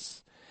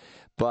cross.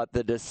 But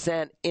the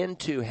descent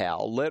into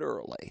hell,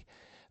 literally,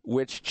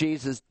 which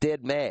Jesus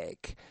did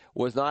make,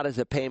 was not as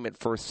a payment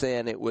for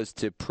sin. It was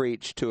to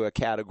preach to a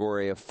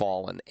category of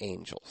fallen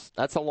angels.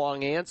 That's a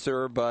long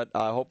answer, but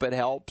I hope it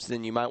helps,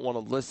 and you might want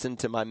to listen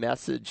to my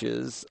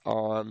messages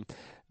on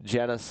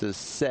Genesis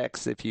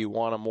 6 if you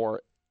want a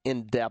more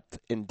in-depth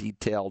and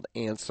detailed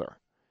answer.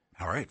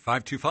 All right,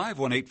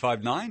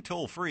 525-1859,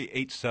 toll free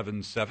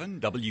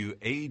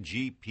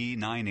 877-WAGP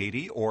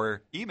 980,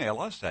 or email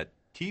us at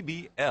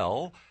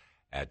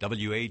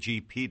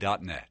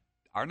tbl@wagp.net.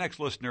 Our next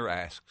listener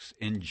asks,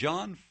 in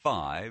John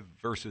 5,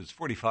 verses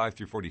 45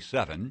 through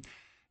 47,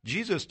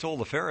 Jesus told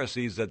the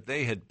Pharisees that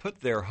they had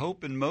put their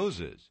hope in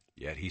Moses.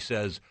 Yet he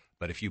says,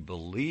 but if you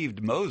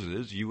believed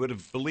Moses, you would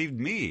have believed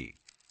me.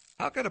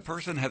 How could a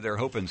person have their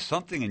hope in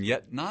something and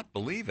yet not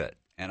believe it?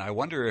 And I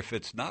wonder if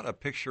it's not a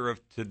picture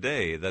of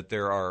today, that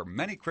there are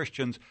many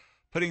Christians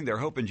putting their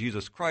hope in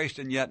Jesus Christ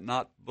and yet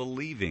not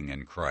believing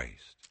in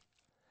Christ.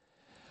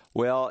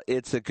 Well,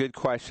 it's a good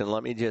question.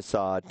 Let me just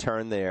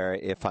turn there,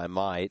 if I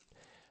might,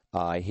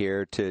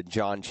 here to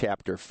John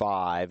chapter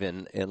 5,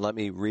 and let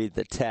me read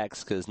the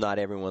text, because not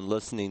everyone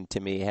listening to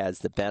me has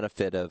the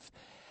benefit of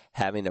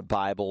having a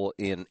Bible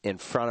in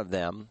front of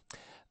them.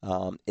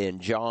 In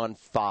John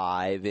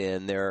 5,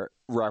 and they're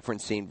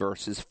referencing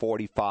verses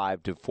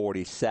 45 to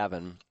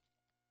 47,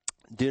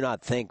 do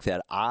not think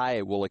that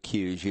I will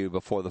accuse you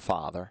before the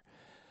Father.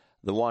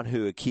 The one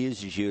who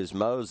accuses you is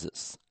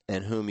Moses,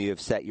 in whom you have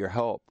set your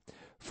hope.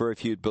 For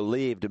if you'd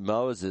believed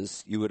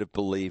Moses, you would have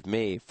believed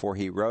me, for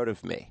he wrote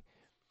of me.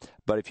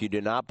 But if you do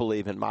not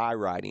believe in my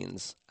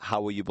writings,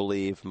 how will you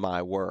believe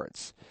my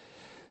words?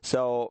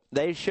 So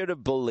they should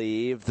have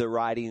believed the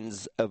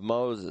writings of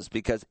Moses,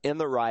 because in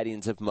the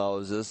writings of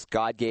Moses,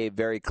 God gave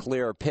very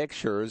clear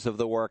pictures of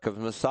the work of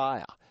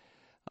Messiah.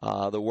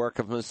 The work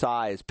of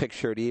Messiah is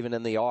pictured even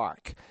in the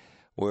ark,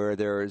 where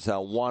there's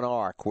one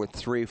ark with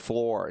 3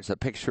 floors, a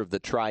picture of the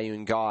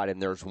triune God,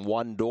 and there's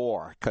one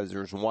door, because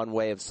there's one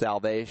way of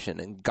salvation,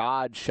 and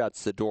God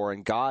shuts the door,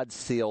 and God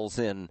seals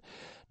in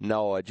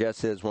Noah,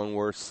 just as when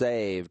we're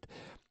saved,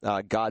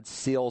 God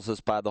seals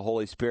us by the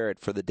Holy Spirit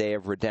for the day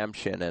of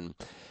redemption. And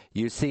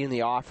you see in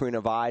the offering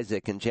of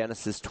Isaac in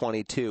Genesis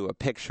 22 a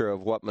picture of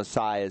what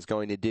Messiah is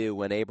going to do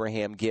when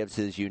Abraham gives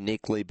his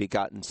uniquely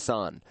begotten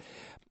son.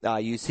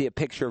 You see a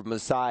picture of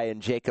Messiah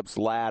in Jacob's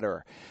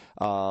ladder,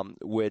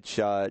 which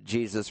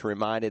Jesus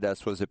reminded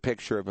us was a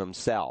picture of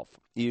himself.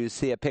 You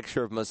see a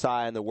picture of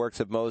Messiah in the works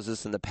of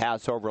Moses and the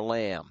Passover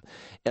lamb,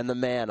 and the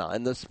manna,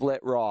 and the split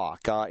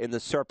rock, and the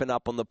serpent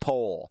up on the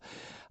pole.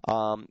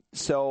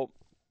 So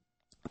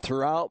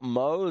throughout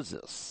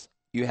Moses,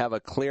 you have a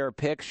clear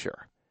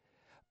picture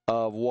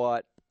of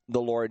what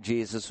the Lord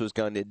Jesus was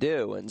going to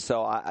do. And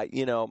so,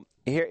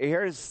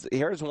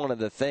 here's one of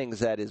the things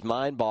that is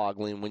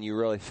mind-boggling when you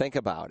really think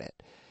about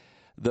it.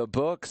 The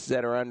books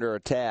that are under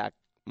attack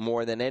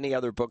more than any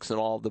other books in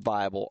all of the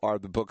Bible are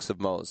the books of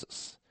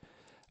Moses.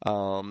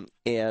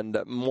 And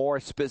more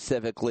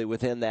specifically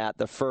within that,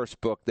 the first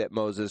book that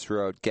Moses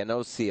wrote,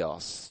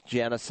 Genosios,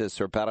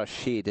 Genesis or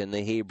Bereshit in the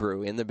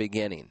Hebrew, in the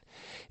beginning.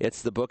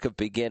 It's the book of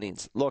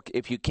beginnings. Look,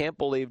 if you can't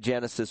believe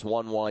Genesis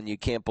 1:1, you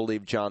can't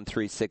believe John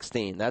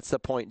 3:16. That's the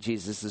point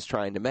Jesus is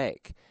trying to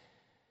make.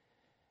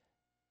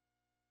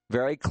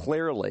 Very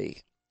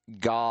clearly,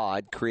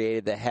 God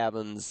created the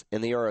heavens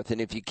and the earth.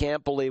 And if you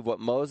can't believe what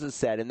Moses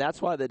said, and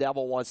that's why the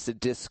devil wants to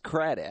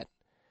discredit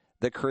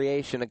the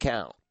creation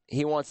account.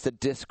 He wants to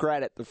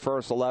discredit the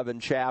first 11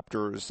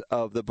 chapters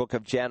of the book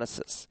of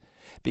Genesis.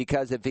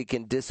 Because if he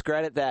can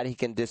discredit that, he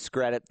can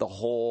discredit the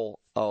whole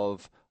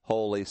of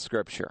Holy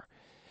Scripture.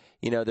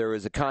 You know, there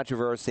was a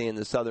controversy in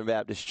the Southern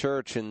Baptist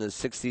Church in the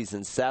 60s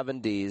and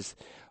 70s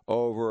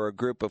over a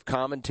group of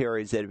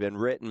commentaries that had been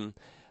written,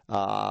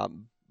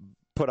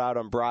 put out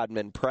on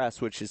Broadman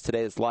Press, which is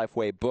today's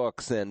Lifeway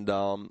Books, and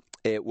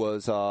it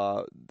was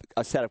a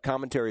set of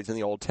commentaries in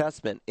the Old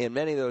Testament. And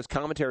many of those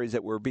commentaries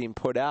that were being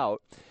put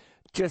out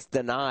just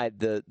denied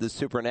the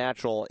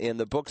supernatural. And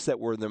the books that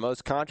were the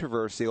most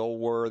controversial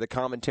were the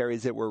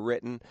commentaries that were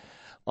written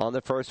on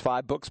the first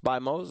 5 books by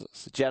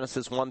Moses.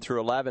 Genesis 1 through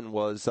 11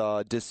 was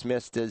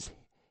dismissed as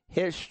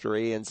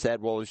history and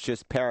said, well, it's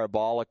just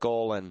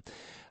parabolical and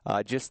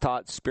just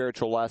taught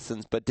spiritual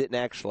lessons, but didn't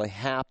actually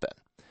happen.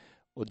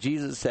 Well,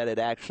 Jesus said it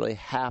actually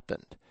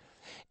happened.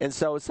 And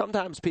so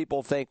sometimes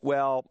people think,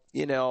 well,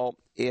 you know,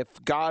 if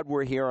God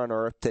were here on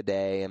earth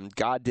today and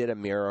God did a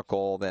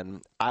miracle,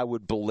 then I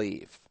would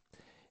believe.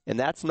 And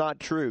that's not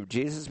true.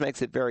 Jesus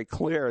makes it very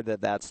clear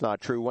that that's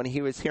not true. When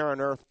he was here on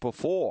earth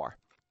before,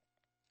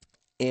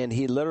 and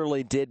he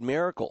literally did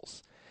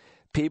miracles,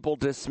 people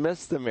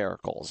dismissed the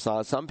miracles.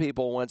 Some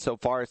people went so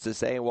far as to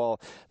say,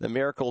 well, the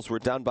miracles were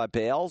done by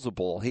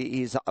Beelzebul.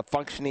 He's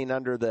functioning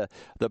under the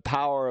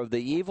power of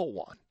the evil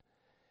one.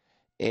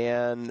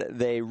 And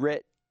they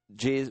wrote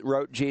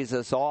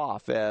Jesus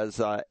off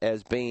as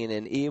being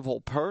an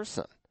evil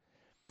person.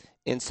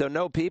 And so,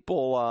 no,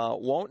 people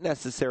won't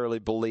necessarily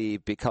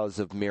believe because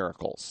of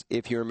miracles.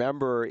 If you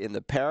remember in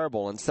the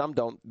parable, and some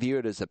don't view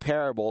it as a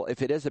parable,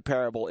 if it is a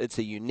parable, it's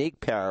a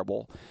unique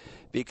parable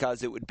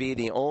because it would be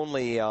the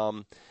only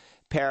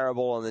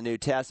parable in the New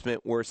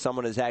Testament where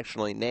someone is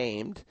actually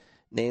named,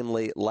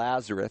 namely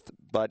Lazarus.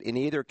 But in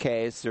either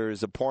case,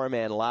 there's a poor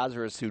man,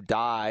 Lazarus, who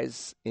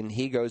dies, and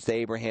he goes to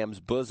Abraham's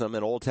bosom,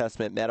 an Old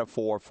Testament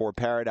metaphor for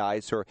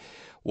paradise, or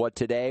what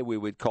today we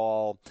would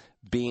call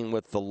being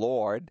with the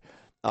Lord.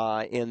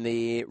 In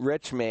the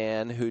rich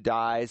man who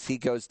dies, he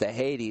goes to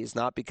Hades,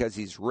 not because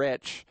he's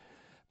rich,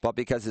 but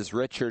because his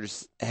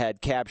riches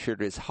had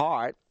captured his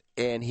heart,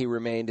 and he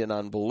remained in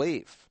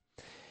unbelief.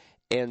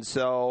 And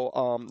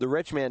so the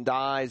rich man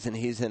dies, and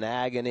he's in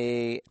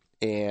agony.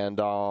 And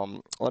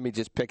let me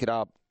just pick it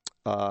up.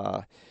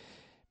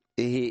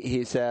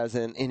 He says,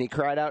 and he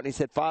cried out, and he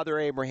said, Father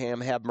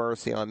Abraham, have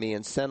mercy on me,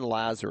 and send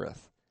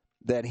Lazarus,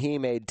 that he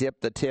may dip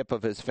the tip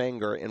of his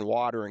finger in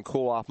water and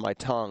cool off my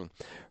tongue,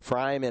 for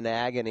I am in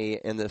agony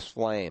in this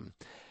flame.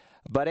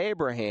 But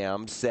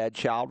Abraham said,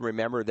 Child,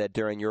 remember that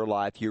during your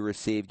life you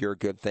received your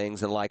good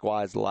things, and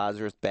likewise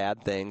Lazarus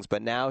bad things,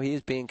 but now he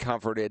is being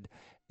comforted,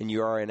 and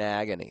you are in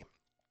agony.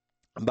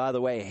 And by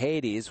the way,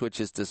 Hades, which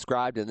is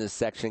described in this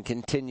section,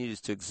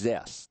 continues to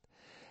exist.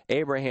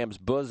 Abraham's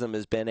bosom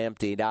has been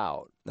emptied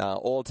out. Now,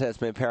 Old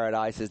Testament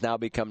paradise has now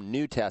become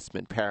New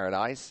Testament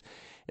paradise.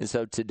 And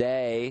so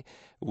today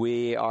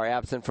we are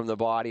absent from the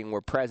body and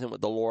we're present with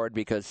the Lord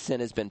because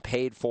sin has been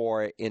paid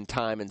for in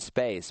time and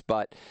space.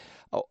 But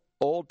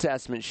Old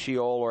Testament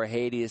Sheol or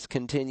Hades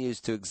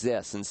continues to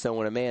exist. And so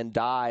when a man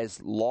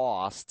dies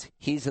lost,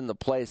 he's in the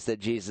place that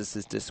Jesus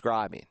is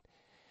describing.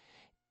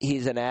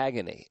 He's in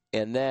agony.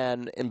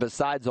 And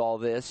besides all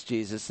this,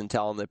 Jesus, in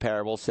telling the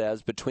parable,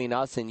 says, between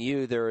us and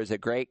you there is a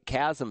great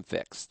chasm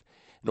fixed,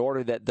 in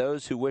order that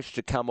those who wish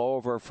to come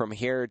over from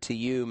here to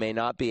you may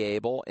not be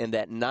able, and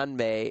that none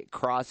may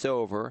cross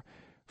over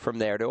from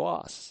there to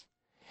us.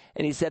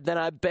 And he said, Then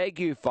I beg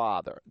you,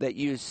 Father, that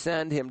you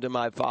send him to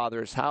my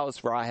father's house,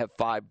 for I have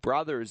 5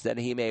 brothers, that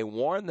he may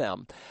warn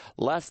them,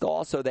 lest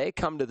also they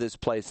come to this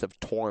place of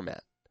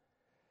torment.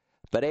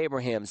 But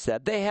Abraham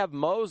said, They have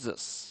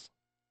Moses.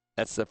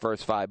 That's the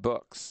first 5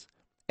 books.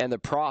 And the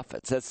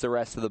prophets. That's the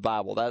rest of the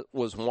Bible. That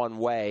was one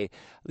way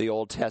the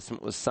Old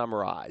Testament was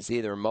summarized.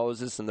 Either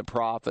Moses and the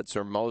prophets,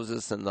 or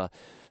Moses and the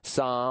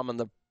Psalms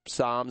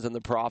and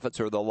the prophets,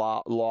 or the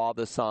law,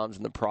 the Psalms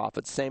and the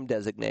prophets. Same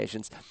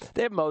designations.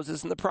 They have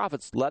Moses and the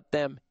prophets. Let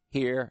them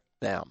hear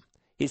them.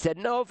 He said,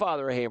 No,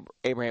 Father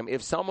Abraham,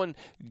 if someone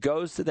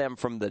goes to them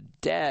from the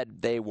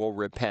dead, they will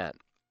repent.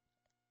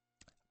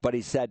 But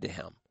he said to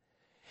him,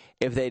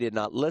 If they did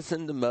not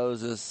listen to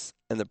Moses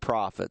and the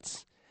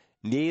prophets,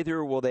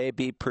 neither will they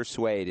be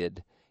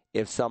persuaded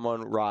if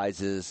someone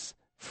rises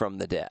from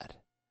the dead.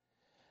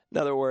 In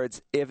other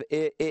words,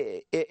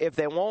 if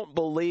they won't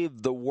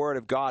believe the word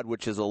of God,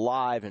 which is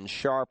alive and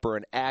sharper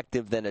and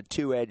active than a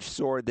two-edged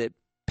sword that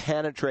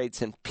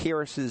penetrates and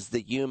pierces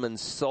the human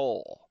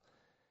soul,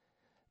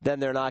 then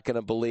they're not going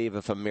to believe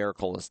if a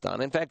miracle is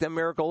done. In fact, a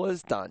miracle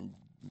is done.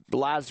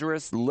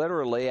 Lazarus,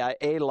 literally,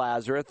 a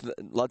Lazarus,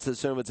 let's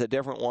assume it's a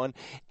different one,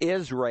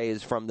 is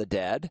raised from the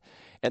dead,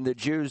 and the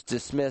Jews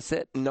dismiss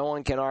it. No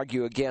one can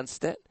argue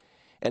against it.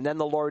 And then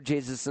the Lord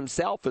Jesus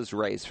himself is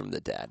raised from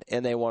the dead,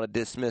 and they want to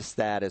dismiss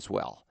that as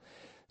well.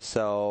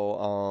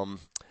 So,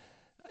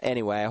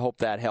 anyway, I hope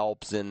that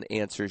helps and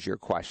answers your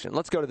question.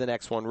 Let's go to the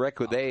next one. Rick,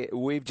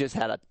 we've just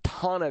had a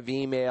ton of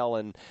email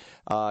and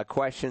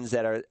questions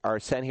that are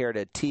sent here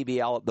to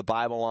TBL at the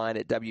Bible line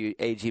at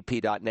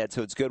WAGP.net.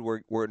 So it's good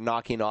we're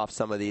knocking off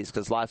some of these,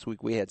 because last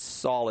week we had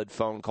solid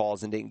phone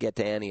calls and didn't get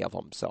to any of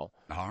them. So.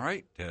 All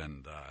right.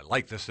 And I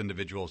like this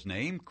individual's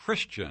name.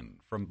 Christian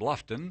from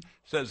Bluffton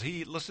says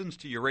he listens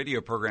to your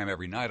radio program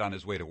every night on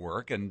his way to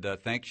work and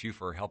thanks you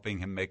for helping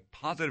him make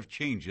positive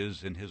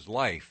changes in his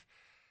life.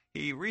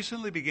 He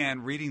recently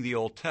began reading the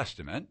Old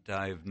Testament.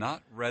 I've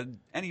not read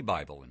any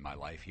Bible in my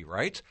life, he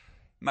writes.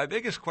 My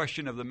biggest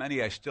question of the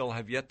many I still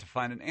have yet to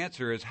find an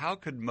answer is, how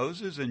could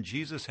Moses and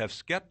Jesus have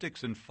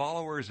skeptics and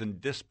followers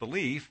in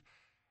disbelief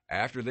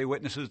after they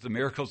witnesses the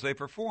miracles they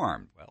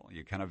performed? Well,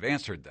 you kind of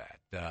answered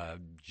that.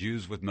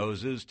 Jews with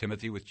Moses,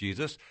 Timothy with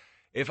Jesus.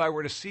 If I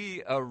were to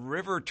see a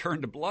river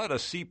turn to blood, a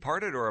sea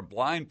parted, or a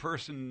blind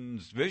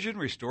person's vision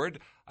restored,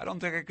 I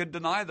don't think I could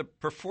deny the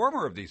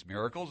performer of these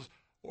miracles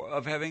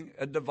of having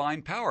a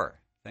divine power.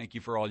 Thank you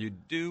for all you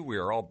do. We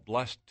are all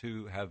blessed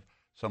to have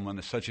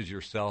someone such as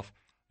yourself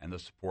and the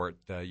support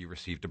you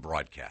receive to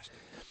broadcast.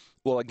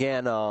 Well,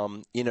 again,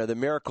 the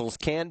miracles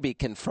can be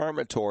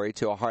confirmatory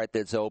to a heart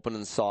that's open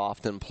and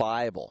soft and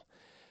pliable.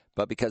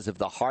 But because of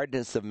the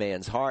hardness of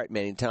man's heart,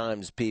 many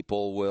times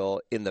people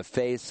will, in the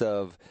face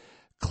of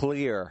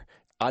clear,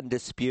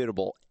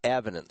 undisputable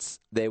evidence,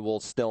 they will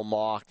still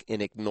mock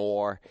and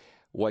ignore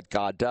what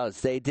God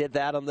does. They did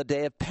that on the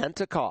day of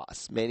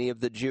Pentecost. Many of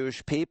the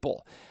Jewish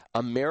people,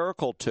 a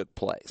miracle took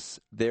place.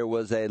 There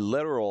was a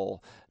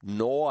literal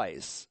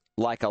noise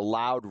like a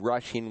loud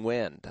rushing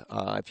wind.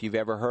 If you've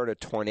ever heard a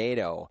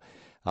tornado,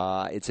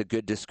 it's a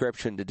good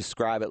description to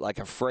describe it, like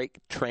a freight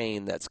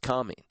train that's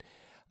coming.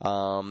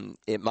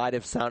 It might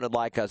have sounded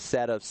like a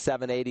set of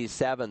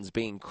 787s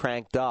being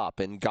cranked up,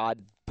 and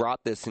God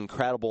brought this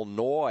incredible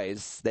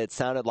noise that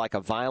sounded like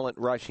a violent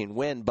rushing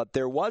wind, but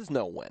there was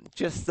no wind,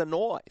 just the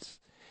noise.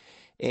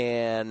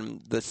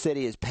 And the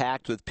city is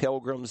packed with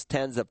pilgrims,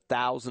 tens of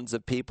thousands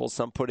of people.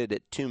 Some put it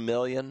at 2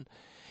 million.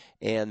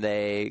 And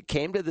they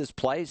came to this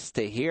place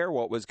to hear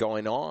what was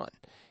going on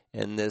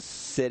in this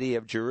city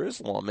of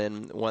Jerusalem.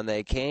 And when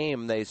they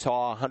came, they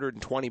saw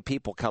 120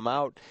 people come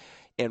out.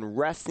 and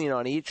resting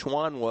on each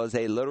one was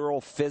a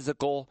literal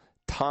physical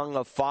tongue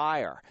of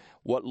fire,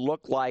 what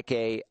looked like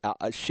a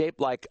shape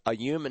like a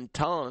human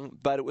tongue,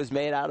 but it was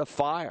made out of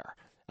fire.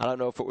 I don't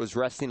know if it was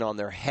resting on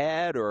their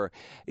head or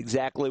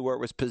exactly where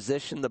it was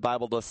positioned. The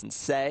Bible doesn't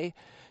say.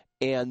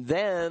 And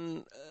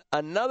then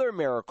another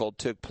miracle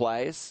took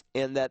place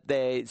in that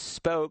they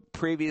spoke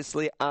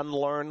previously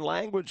unlearned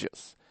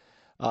languages.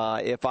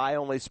 If I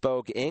only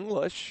spoke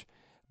English,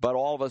 but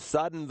all of a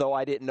sudden, though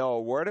I didn't know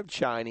a word of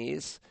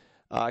Chinese,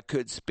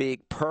 could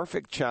speak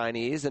perfect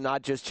Chinese, and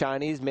not just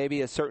Chinese,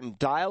 maybe a certain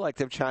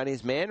dialect of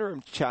Chinese,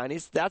 Mandarin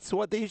Chinese. That's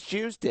what these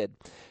Jews did.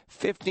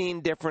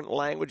 15 different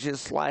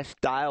languages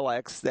 /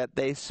 dialects that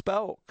they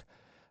spoke.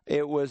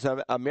 It was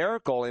a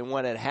miracle, and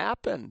when it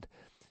happened,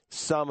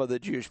 some of the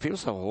Jewish people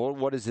said, well,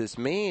 what does this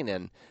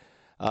mean?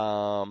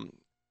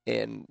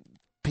 And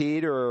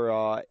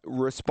Peter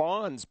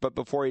responds, but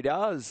before he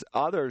does,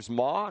 others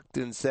mocked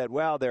and said,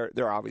 well,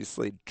 they're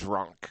obviously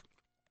drunk.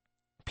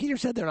 Peter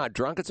said they're not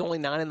drunk. It's only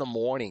 9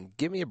 a.m.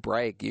 Give me a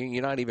break.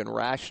 You're not even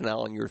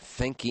rational in your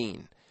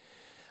thinking.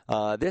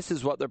 This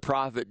is what the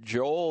prophet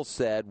Joel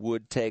said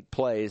would take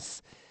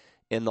place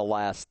in the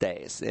last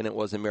days, and it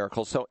was a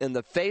miracle. So in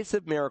the face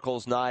of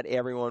miracles, not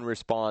everyone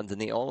responds, and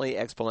the only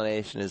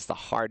explanation is the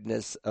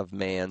hardness of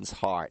man's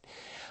heart.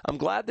 I'm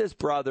glad this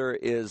brother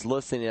is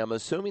listening. I'm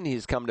assuming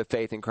he's come to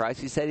faith in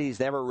Christ. He said he's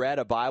never read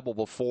a Bible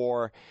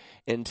before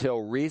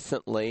until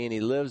recently, and he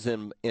lives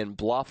in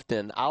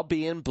Bluffton. I'll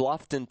be in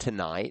Bluffton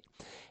tonight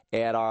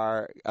at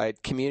our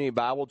Community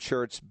Bible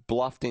Church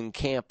Bluffton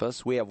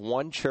campus. We have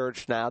one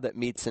church now that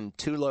meets in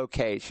 2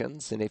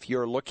 locations, and if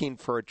you're looking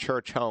for a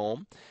church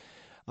home,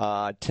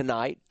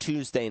 tonight,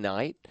 Tuesday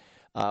night,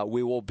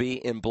 we will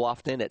be in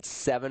Bluffton at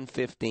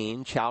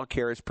 7:15. Child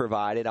care is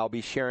provided. I'll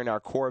be sharing our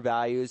core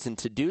values, and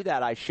to do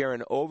that, I share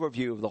an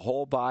overview of the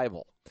whole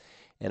Bible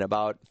in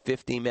about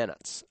 50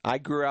 minutes. I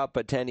grew up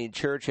attending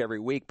church every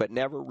week, but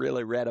never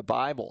really read a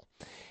Bible.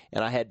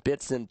 And I had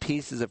bits and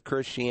pieces of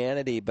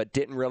Christianity, but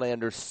didn't really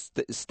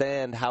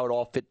understand how it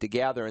all fit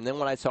together. And then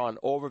when I saw an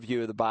overview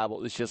of the Bible,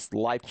 it was just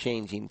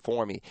life-changing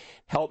for me.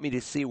 Helped me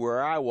to see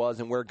where I was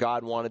and where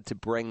God wanted to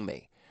bring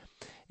me.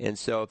 And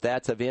so if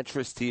that's of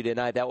interest to you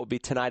tonight, that will be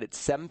tonight at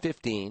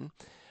 7:15.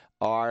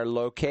 Our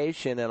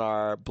location in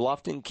our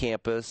Bluffton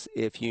campus,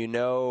 if you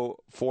know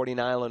 40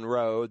 Island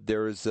Road,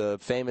 there's a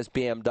famous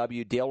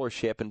BMW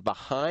dealership, and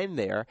behind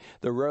there,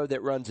 the road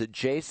that runs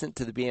adjacent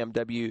to the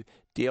BMW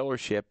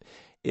dealership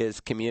is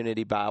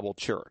Community Bible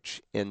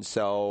Church. And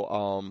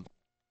so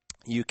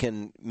you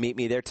can meet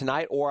me there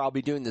tonight, or I'll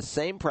be doing the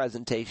same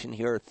presentation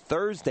here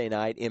Thursday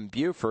night in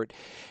Beaufort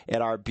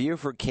at our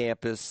Beaufort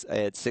campus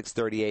at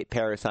 638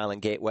 Paris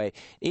Island Gateway.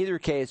 In either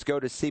case, go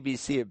to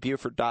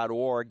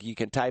cbc@beaufort.org. You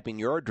can type in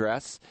your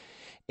address,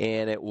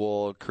 and it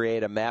will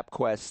create a map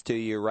quest to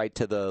you right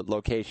to the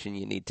location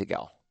you need to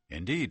go.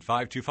 Indeed,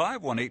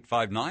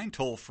 525-1859,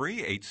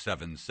 toll-free,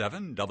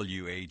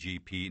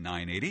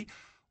 877-WAGP-980,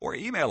 or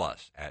email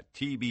us at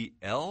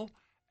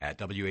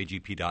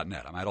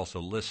tbl@wagp.net. I might also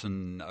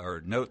listen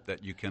or note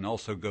that you can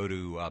also go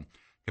to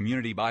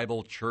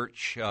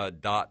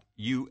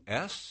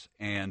communitybiblechurch.us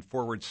and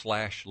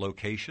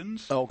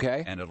 /locations.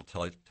 Okay. And it'll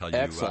tell you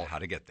how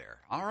to get there.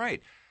 All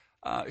right.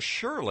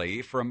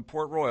 Shirley from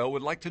Port Royal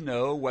would like to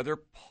know whether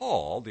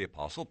Paul, the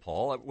Apostle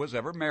Paul, was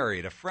ever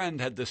married. A friend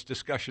had this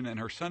discussion in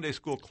her Sunday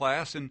school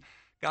class and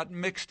got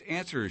mixed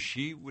answers.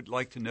 She would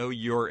like to know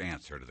your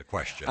answer to the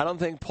question. I don't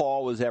think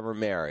Paul was ever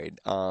married,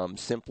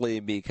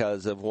 simply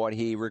because of what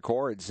he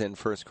records in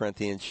 1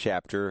 Corinthians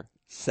chapter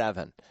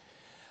 7.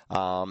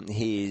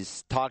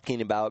 He's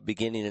talking about,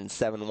 beginning in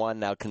 7:1,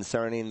 now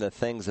concerning the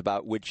things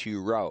about which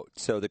you wrote.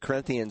 So the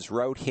Corinthians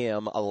wrote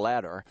him a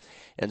letter.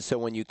 And so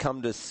when you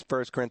come to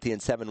 1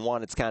 Corinthians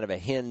 7:1, it's kind of a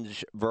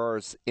hinge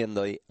verse in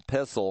the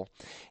epistle,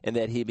 in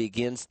that he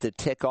begins to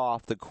tick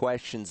off the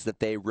questions that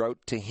they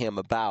wrote to him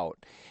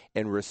about,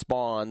 and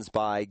responds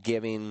by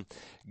giving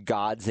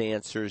God's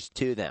answers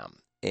to them.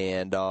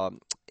 And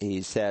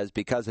he says,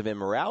 because of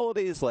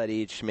immoralities, let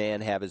each man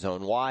have his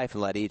own wife,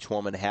 and let each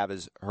woman have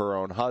her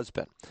own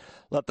husband.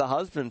 Let the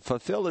husband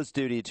fulfill his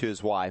duty to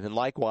his wife, and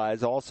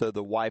likewise also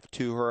the wife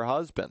to her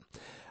husband.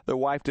 The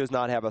wife does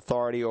not have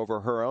authority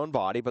over her own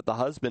body, but the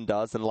husband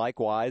does, and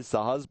likewise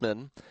the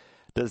husband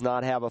does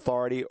not have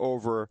authority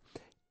over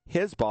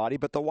his body,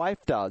 but the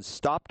wife does.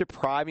 Stop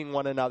depriving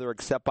one another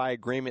except by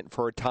agreement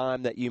for a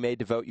time, that you may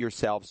devote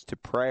yourselves to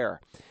prayer.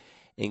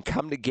 And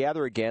come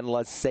together again,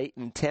 lest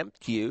Satan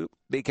tempt you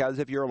because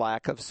of your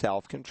lack of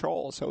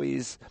self-control. So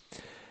he's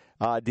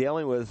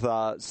dealing with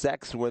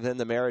sex within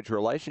the marriage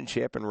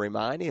relationship and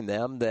reminding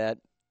them that,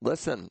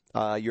 listen,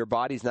 your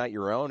body's not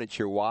your own. It's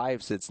your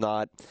wife's. It's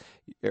not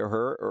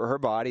her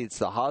body. It's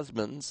the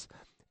husband's.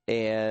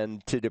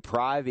 And to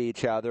deprive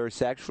each other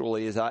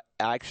sexually is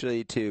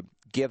actually to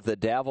give the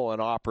devil an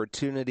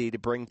opportunity to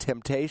bring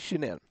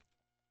temptation in.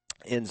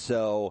 And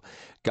so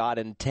God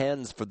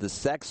intends for the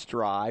sex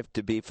drive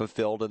to be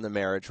fulfilled in the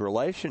marriage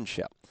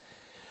relationship.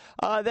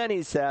 Then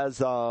he says,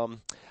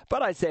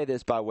 but I say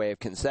this by way of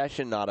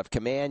concession, not of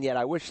command, yet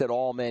I wish that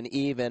all men,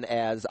 even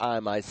as I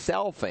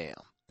myself am.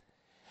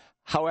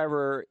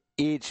 However,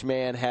 each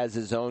man has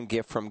his own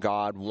gift from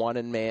God, one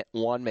in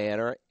one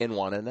manner and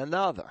one in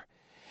another.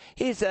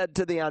 He said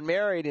to the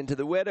unmarried and to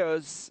the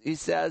widows, he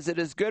says, it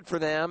is good for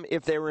them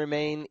if they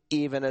remain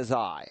even as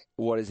I.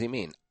 What does he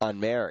mean?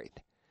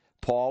 Unmarried.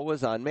 Paul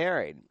was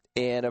unmarried.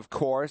 And of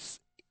course,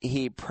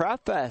 he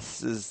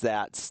prefaces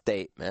that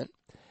statement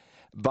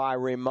by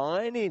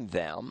reminding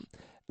them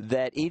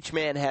that each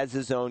man has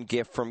his own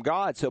gift from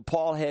God. So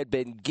Paul had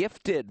been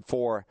gifted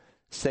for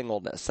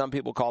singleness. Some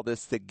people call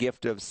this the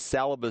gift of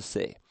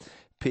celibacy.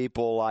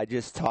 I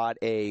just taught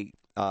a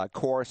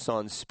course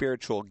on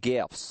spiritual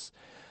gifts.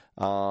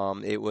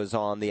 It was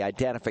on the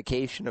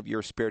identification of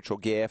your spiritual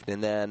gift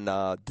and then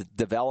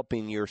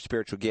developing your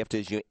spiritual gift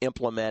as you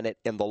implement it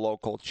in the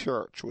local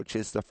church, which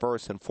is the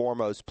first and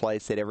foremost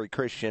place that every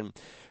Christian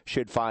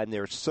should find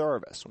their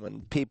service.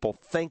 When people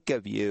think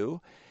of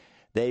you,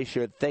 they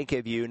should think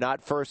of you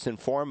not first and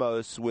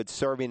foremost with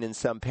serving in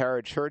some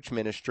parachurch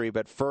ministry,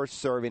 but first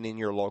serving in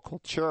your local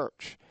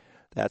church.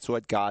 That's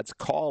what God's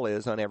call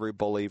is on every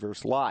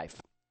believer's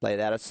life. Lay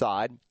that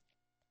aside.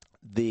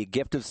 The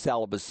gift of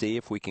celibacy,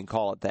 if we can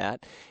call it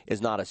that,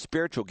 is not a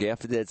spiritual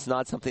gift. It's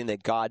not something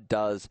that God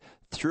does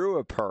through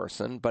a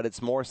person, but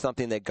it's more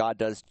something that God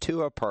does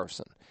to a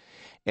person.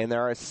 And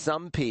there are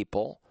some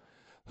people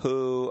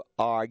who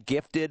are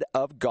gifted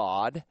of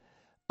God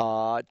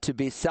to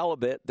be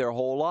celibate their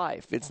whole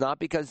life. It's not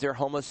because they're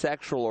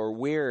homosexual or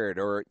weird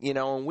or,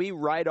 and we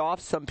write off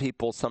some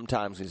people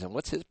sometimes. We say,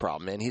 what's his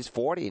problem, man? He's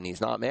 40 and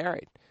he's not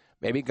married.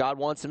 Maybe God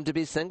wants him to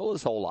be single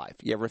his whole life.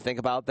 You ever think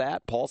about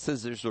that? Paul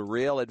says there's a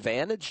real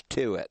advantage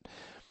to it.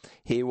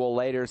 He will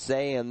later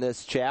say in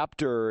this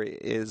chapter,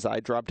 as I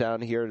drop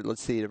down here,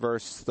 let's see,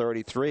 verse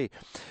 33,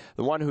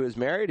 the one who is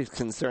married is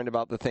concerned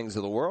about the things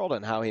of the world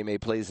and how he may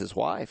please his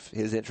wife.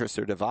 His interests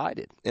are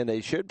divided, and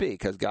they should be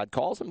because God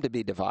calls them to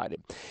be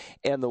divided.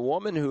 And the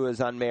woman who is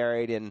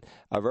unmarried and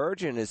a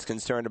virgin is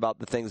concerned about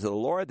the things of the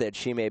Lord, that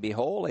she may be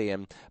holy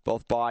in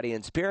both body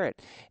and spirit.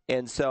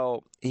 And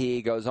so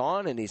he goes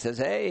on and he says,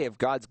 hey, if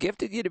God's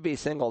gifted you to be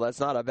single, that's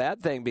not a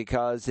bad thing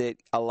because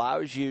it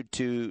allows you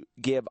to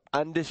give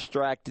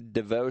undistracted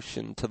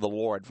devotion to the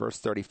Lord, verse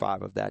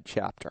 35 of that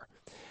chapter.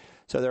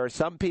 So there are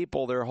some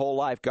people, their whole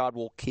life, God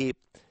will keep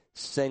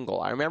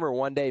single. I remember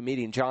one day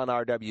meeting John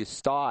R.W.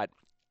 Stott,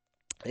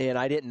 and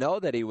I didn't know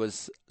that he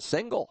was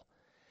single.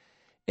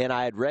 And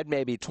I had read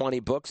maybe 20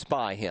 books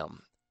by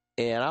him.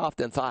 And I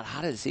often thought,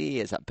 how does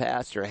he, as a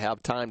pastor,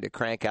 have time to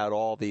crank out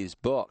all these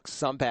books?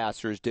 Some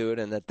pastors do it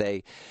in that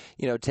they,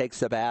 take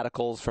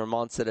sabbaticals for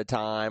months at a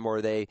time,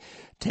 or they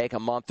take a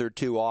month or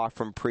two off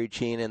from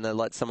preaching and then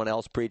let someone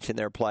else preach in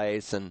their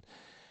place. And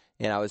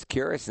I was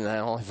curious, and I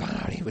only found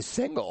out he was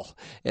single,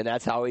 and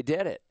that's how he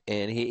did it.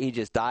 And he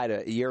just died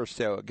a year or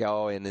so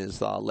ago in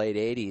his late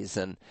 80s,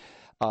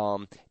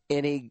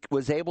 and he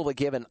was able to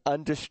give an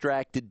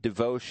undistracted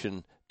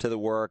devotion to the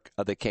work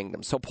of the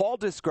kingdom. So Paul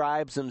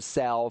describes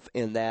himself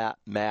in that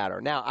matter.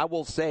 Now, I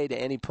will say to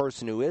any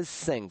person who is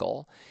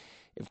single,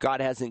 if God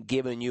hasn't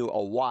given you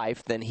a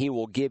wife, then he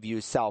will give you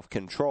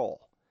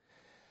self-control.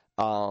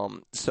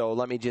 So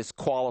let me just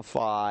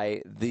qualify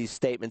these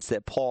statements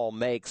that Paul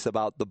makes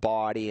about the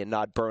body and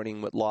not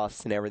burning with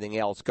lust and everything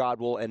else. God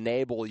will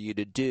enable you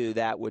to do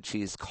that which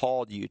he's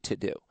called you to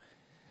do.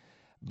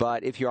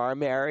 But if you are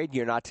married,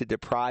 you're not to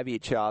deprive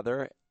each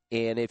other.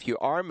 And if you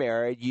are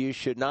married, you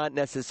should not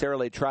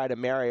necessarily try to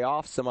marry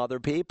off some other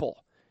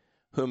people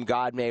whom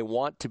God may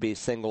want to be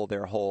single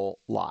their whole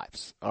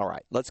lives. All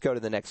right, let's go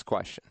to the next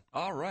question.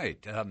 All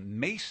right,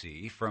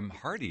 Macy from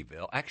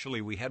Hardyville.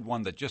 Actually, we had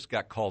one that just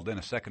got called in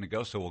a second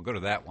ago, so we'll go to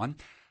that one.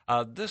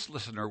 This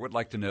listener would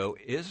like to know,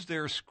 is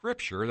there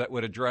scripture that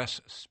would address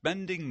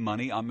spending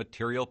money on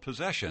material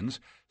possessions,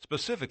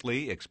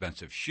 specifically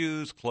expensive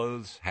shoes,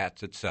 clothes,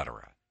 hats,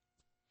 etc.?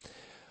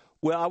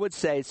 Well, I would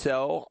say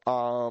so.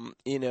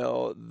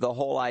 The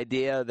whole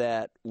idea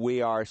that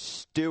we are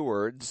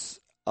stewards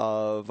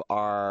of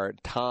our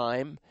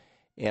time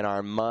and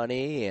our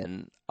money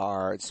and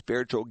our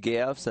spiritual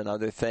gifts and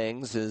other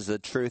things is a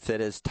truth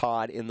that is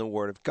taught in the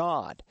Word of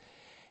God.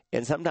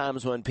 And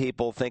sometimes when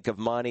people think of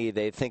money,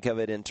 they think of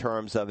it in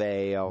terms of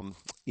a,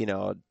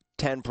 10%,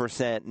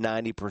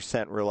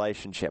 90%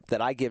 relationship,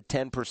 that I give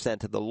 10%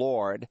 to the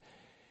Lord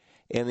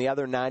and the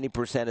other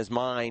 90% is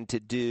mine to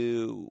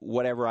do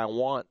whatever I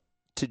want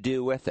to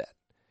do with it.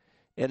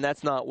 And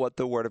that's not what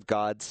the Word of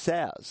God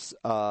says.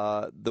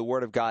 The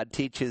Word of God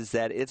teaches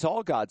that it's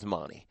all God's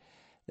money,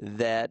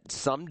 that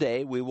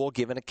someday we will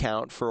give an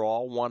account for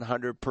all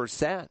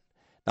 100%,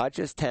 not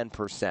just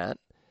 10%,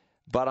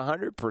 but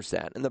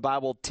 100%. And the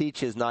Bible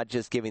teaches not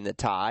just giving the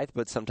tithe,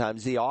 but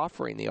sometimes the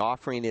offering. The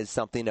offering is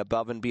something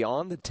above and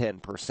beyond the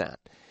 10%,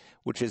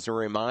 which is a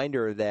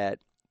reminder that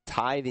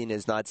tithing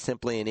is not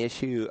simply an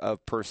issue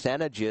of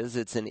percentages,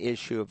 it's an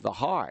issue of the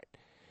heart.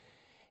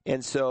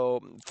 And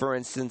so, for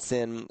instance,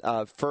 in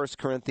 1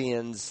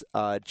 Corinthians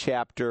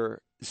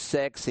chapter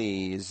 6,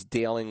 he's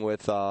dealing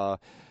with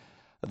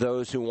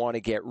those who want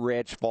to get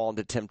rich fall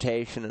into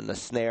temptation and the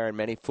snare and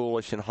many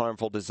foolish and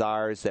harmful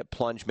desires that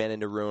plunge men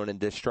into ruin and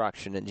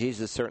destruction. And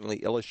Jesus certainly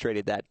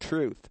illustrated that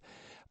truth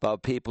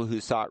about people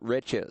who sought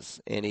riches.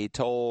 And he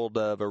told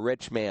of a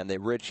rich man, the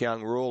rich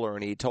young ruler,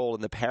 and he told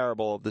in the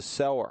parable of the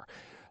sower,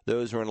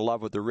 those who are in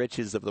love with the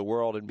riches of the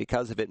world, and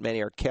because of it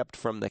many are kept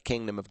from the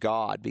kingdom of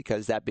God,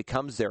 because that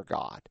becomes their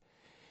God.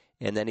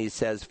 And then he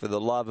says, for the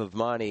love of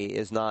money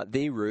is not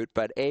the root,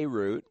 but a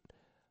root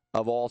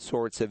of all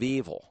sorts of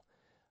evil.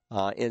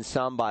 And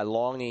some, by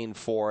longing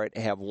for it,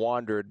 have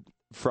wandered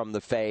from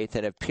the faith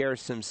and have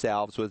pierced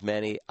themselves with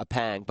many a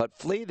pang. But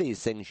flee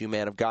these things, you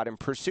man of God, and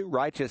pursue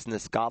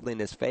righteousness,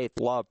 godliness, faith,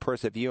 love,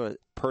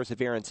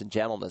 perseverance, and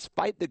gentleness.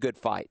 Fight the good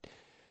fight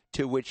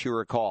to which you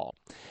are called.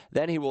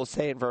 Then he will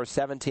say in verse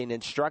 17,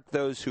 instruct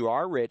those who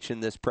are rich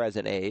in this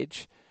present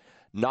age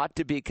not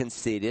to be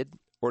conceited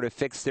or to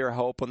fix their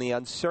hope on the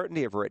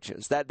uncertainty of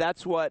riches.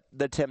 That's what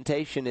the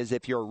temptation is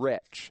if you're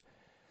rich.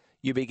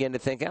 You begin to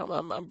think,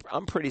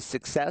 I'm pretty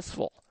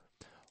successful.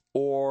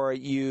 Or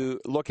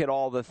you look at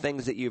all the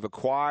things that you've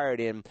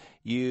acquired and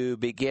you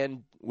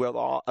begin with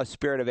a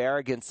spirit of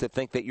arrogance to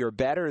think that you're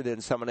better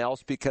than someone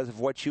else because of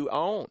what you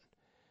own.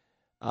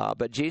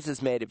 But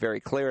Jesus made it very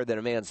clear that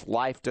a man's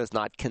life does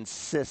not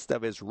consist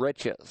of his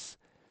riches.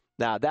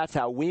 Now, that's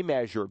how we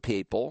measure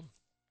people.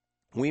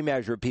 We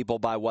measure people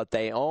by what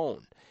they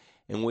own.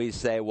 And we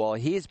say, well,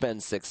 he's been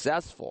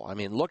successful. I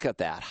mean, look at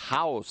that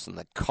house and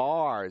the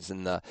cars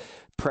and the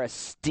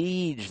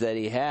prestige that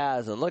he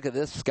has. And look at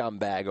this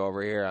scumbag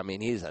over here. I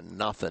mean, he's a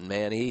nothing,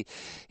 man.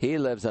 He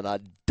lives in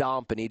a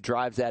dump and he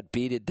drives that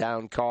beaten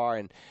down car.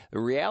 And the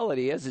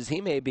reality is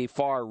he may be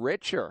far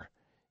richer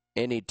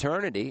in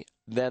eternity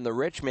than the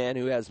rich man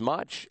who has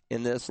much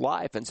in this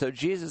life. And so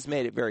Jesus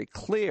made it very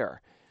clear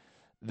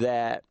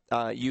that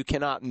you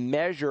cannot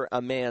measure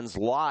a man's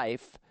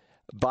life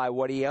by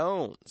what he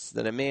owns,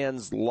 that a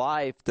man's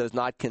life does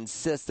not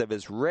consist of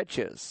his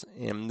riches.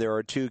 And there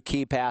are two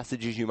key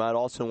passages. You might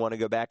also want to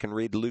go back and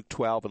read Luke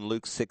 12 and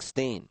Luke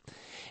 16.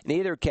 In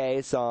either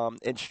case,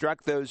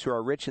 instruct those who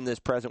are rich in this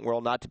present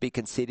world not to be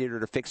conceited or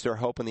to fix their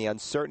hope on the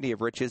uncertainty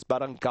of riches,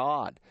 but on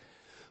God,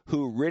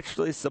 who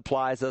richly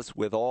supplies us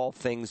with all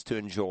things to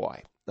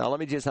enjoy. Now, let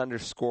me just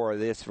underscore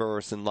this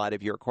verse in light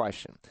of your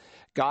question.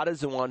 God is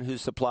the one who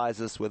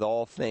supplies us with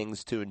all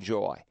things to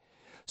enjoy.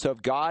 So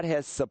if God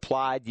has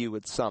supplied you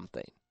with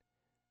something,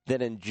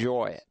 then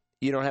enjoy it.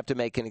 You don't have to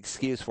make an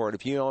excuse for it.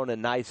 If you own a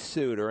nice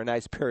suit or a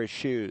nice pair of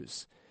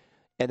shoes,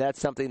 and that's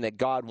something that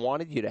God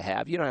wanted you to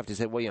have, you don't have to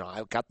say, well,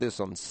 I got this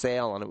on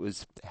sale and it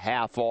was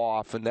half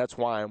off and that's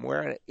why I'm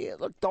wearing it. Yeah,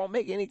 look, don't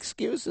make any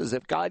excuses.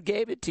 If God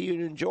gave it to you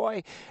to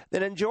enjoy,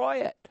 then enjoy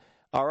it.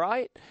 All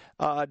right?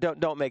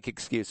 Don't make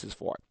excuses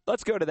for it.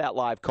 Let's go to that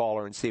live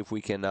caller and see if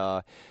we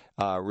can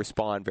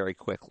respond very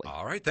quickly.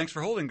 All right. Thanks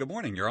for holding. Good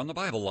morning. You're on the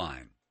Bible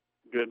line.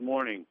 Good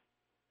morning.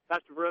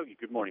 Pastor Broggi,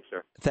 good morning,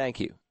 sir. Thank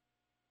you.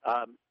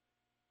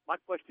 My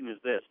question is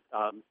this.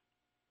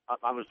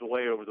 I was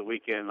away over the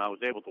weekend, and I was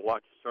able to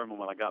watch the sermon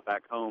when I got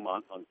back home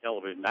on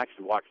television. I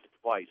actually watched it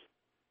twice.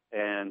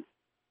 And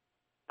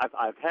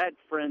I've had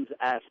friends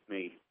ask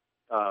me,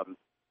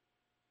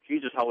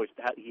 Jesus always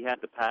he had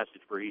the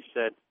passage where he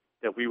said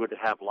that we would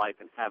have life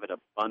and have it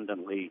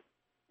abundantly.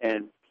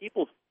 And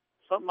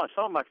some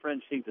of my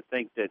friends seem to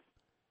think that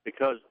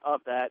because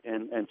of that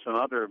and some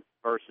other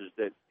verses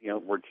that,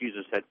 where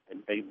Jesus had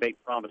made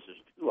promises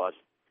to us,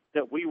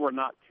 that we were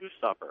not to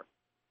suffer.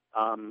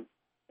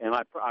 And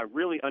I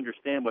really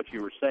understand what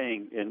you were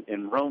saying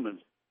in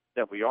Romans,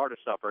 that we are to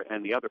suffer,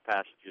 and the other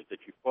passages that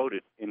you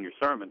quoted in your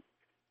sermon.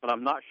 But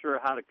I'm not sure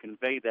how to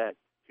convey that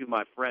to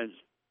my friends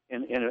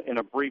in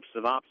a brief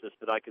synopsis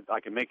that I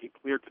can make it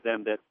clear to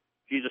them that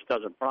Jesus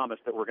doesn't promise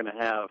that we're going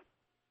to have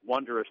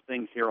wondrous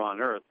things here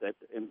on earth.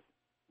 And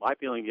my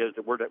feeling is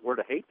that we're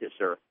to hate this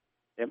earth.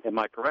 Am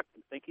I correct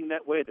in thinking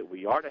that way, that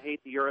we are to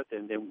hate the earth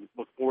and then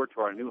look forward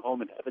to our new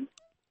home in heaven?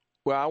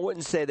 Well, I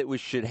wouldn't say that we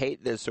should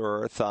hate this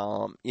earth.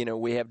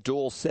 We have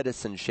dual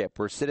citizenship.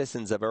 We're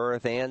citizens of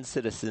earth and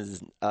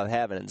citizens of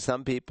heaven. And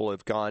some people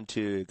have gone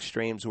to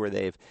extremes where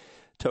they've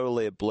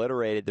totally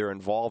obliterated their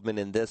involvement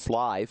in this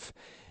life,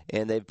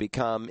 and they've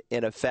become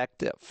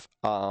ineffective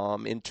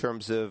in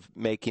terms of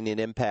making an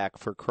impact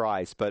for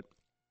Christ. But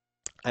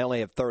I only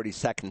have 30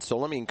 seconds, so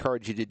let me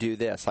encourage you to do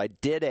this. I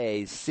did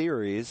a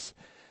series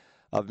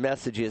of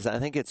messages. I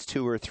think it's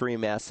 2 or 3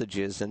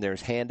 messages, and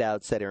there's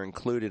handouts that are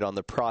included on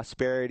the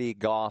prosperity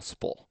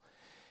gospel.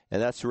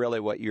 And that's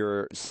really what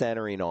you're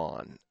centering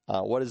on.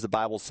 What does the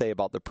Bible say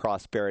about the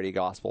prosperity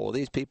gospel? Well,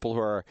 these people who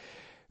are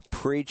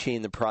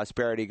preaching the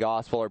prosperity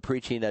gospel are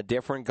preaching a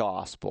different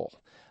gospel,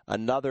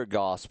 another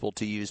gospel,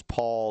 to use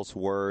Paul's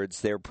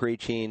words. They're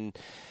preaching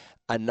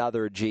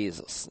another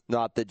Jesus,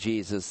 not the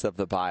Jesus of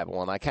the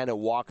Bible. And I kind of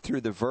walk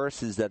through the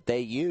verses that they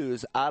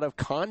use out of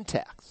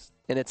context.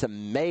 And it's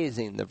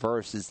amazing the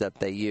verses that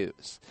they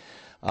use.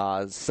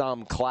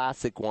 Some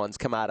classic ones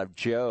come out of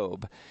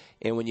Job.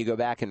 And when you go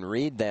back and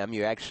read them,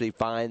 you actually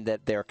find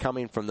that they're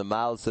coming from the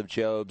mouths of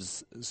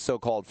Job's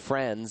so-called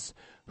friends,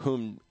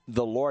 whom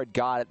the Lord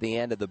God at the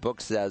end of the book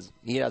says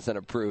he doesn't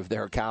approve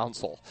their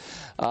counsel.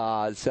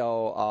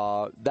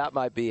 So that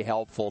might be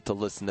helpful to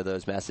listen to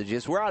those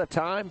messages. We're out of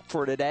time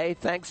for today.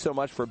 Thanks so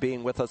much for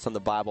being with us on the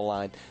Bible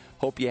Line.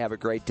 Hope you have a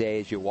great day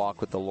as you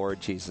walk with the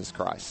Lord Jesus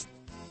Christ.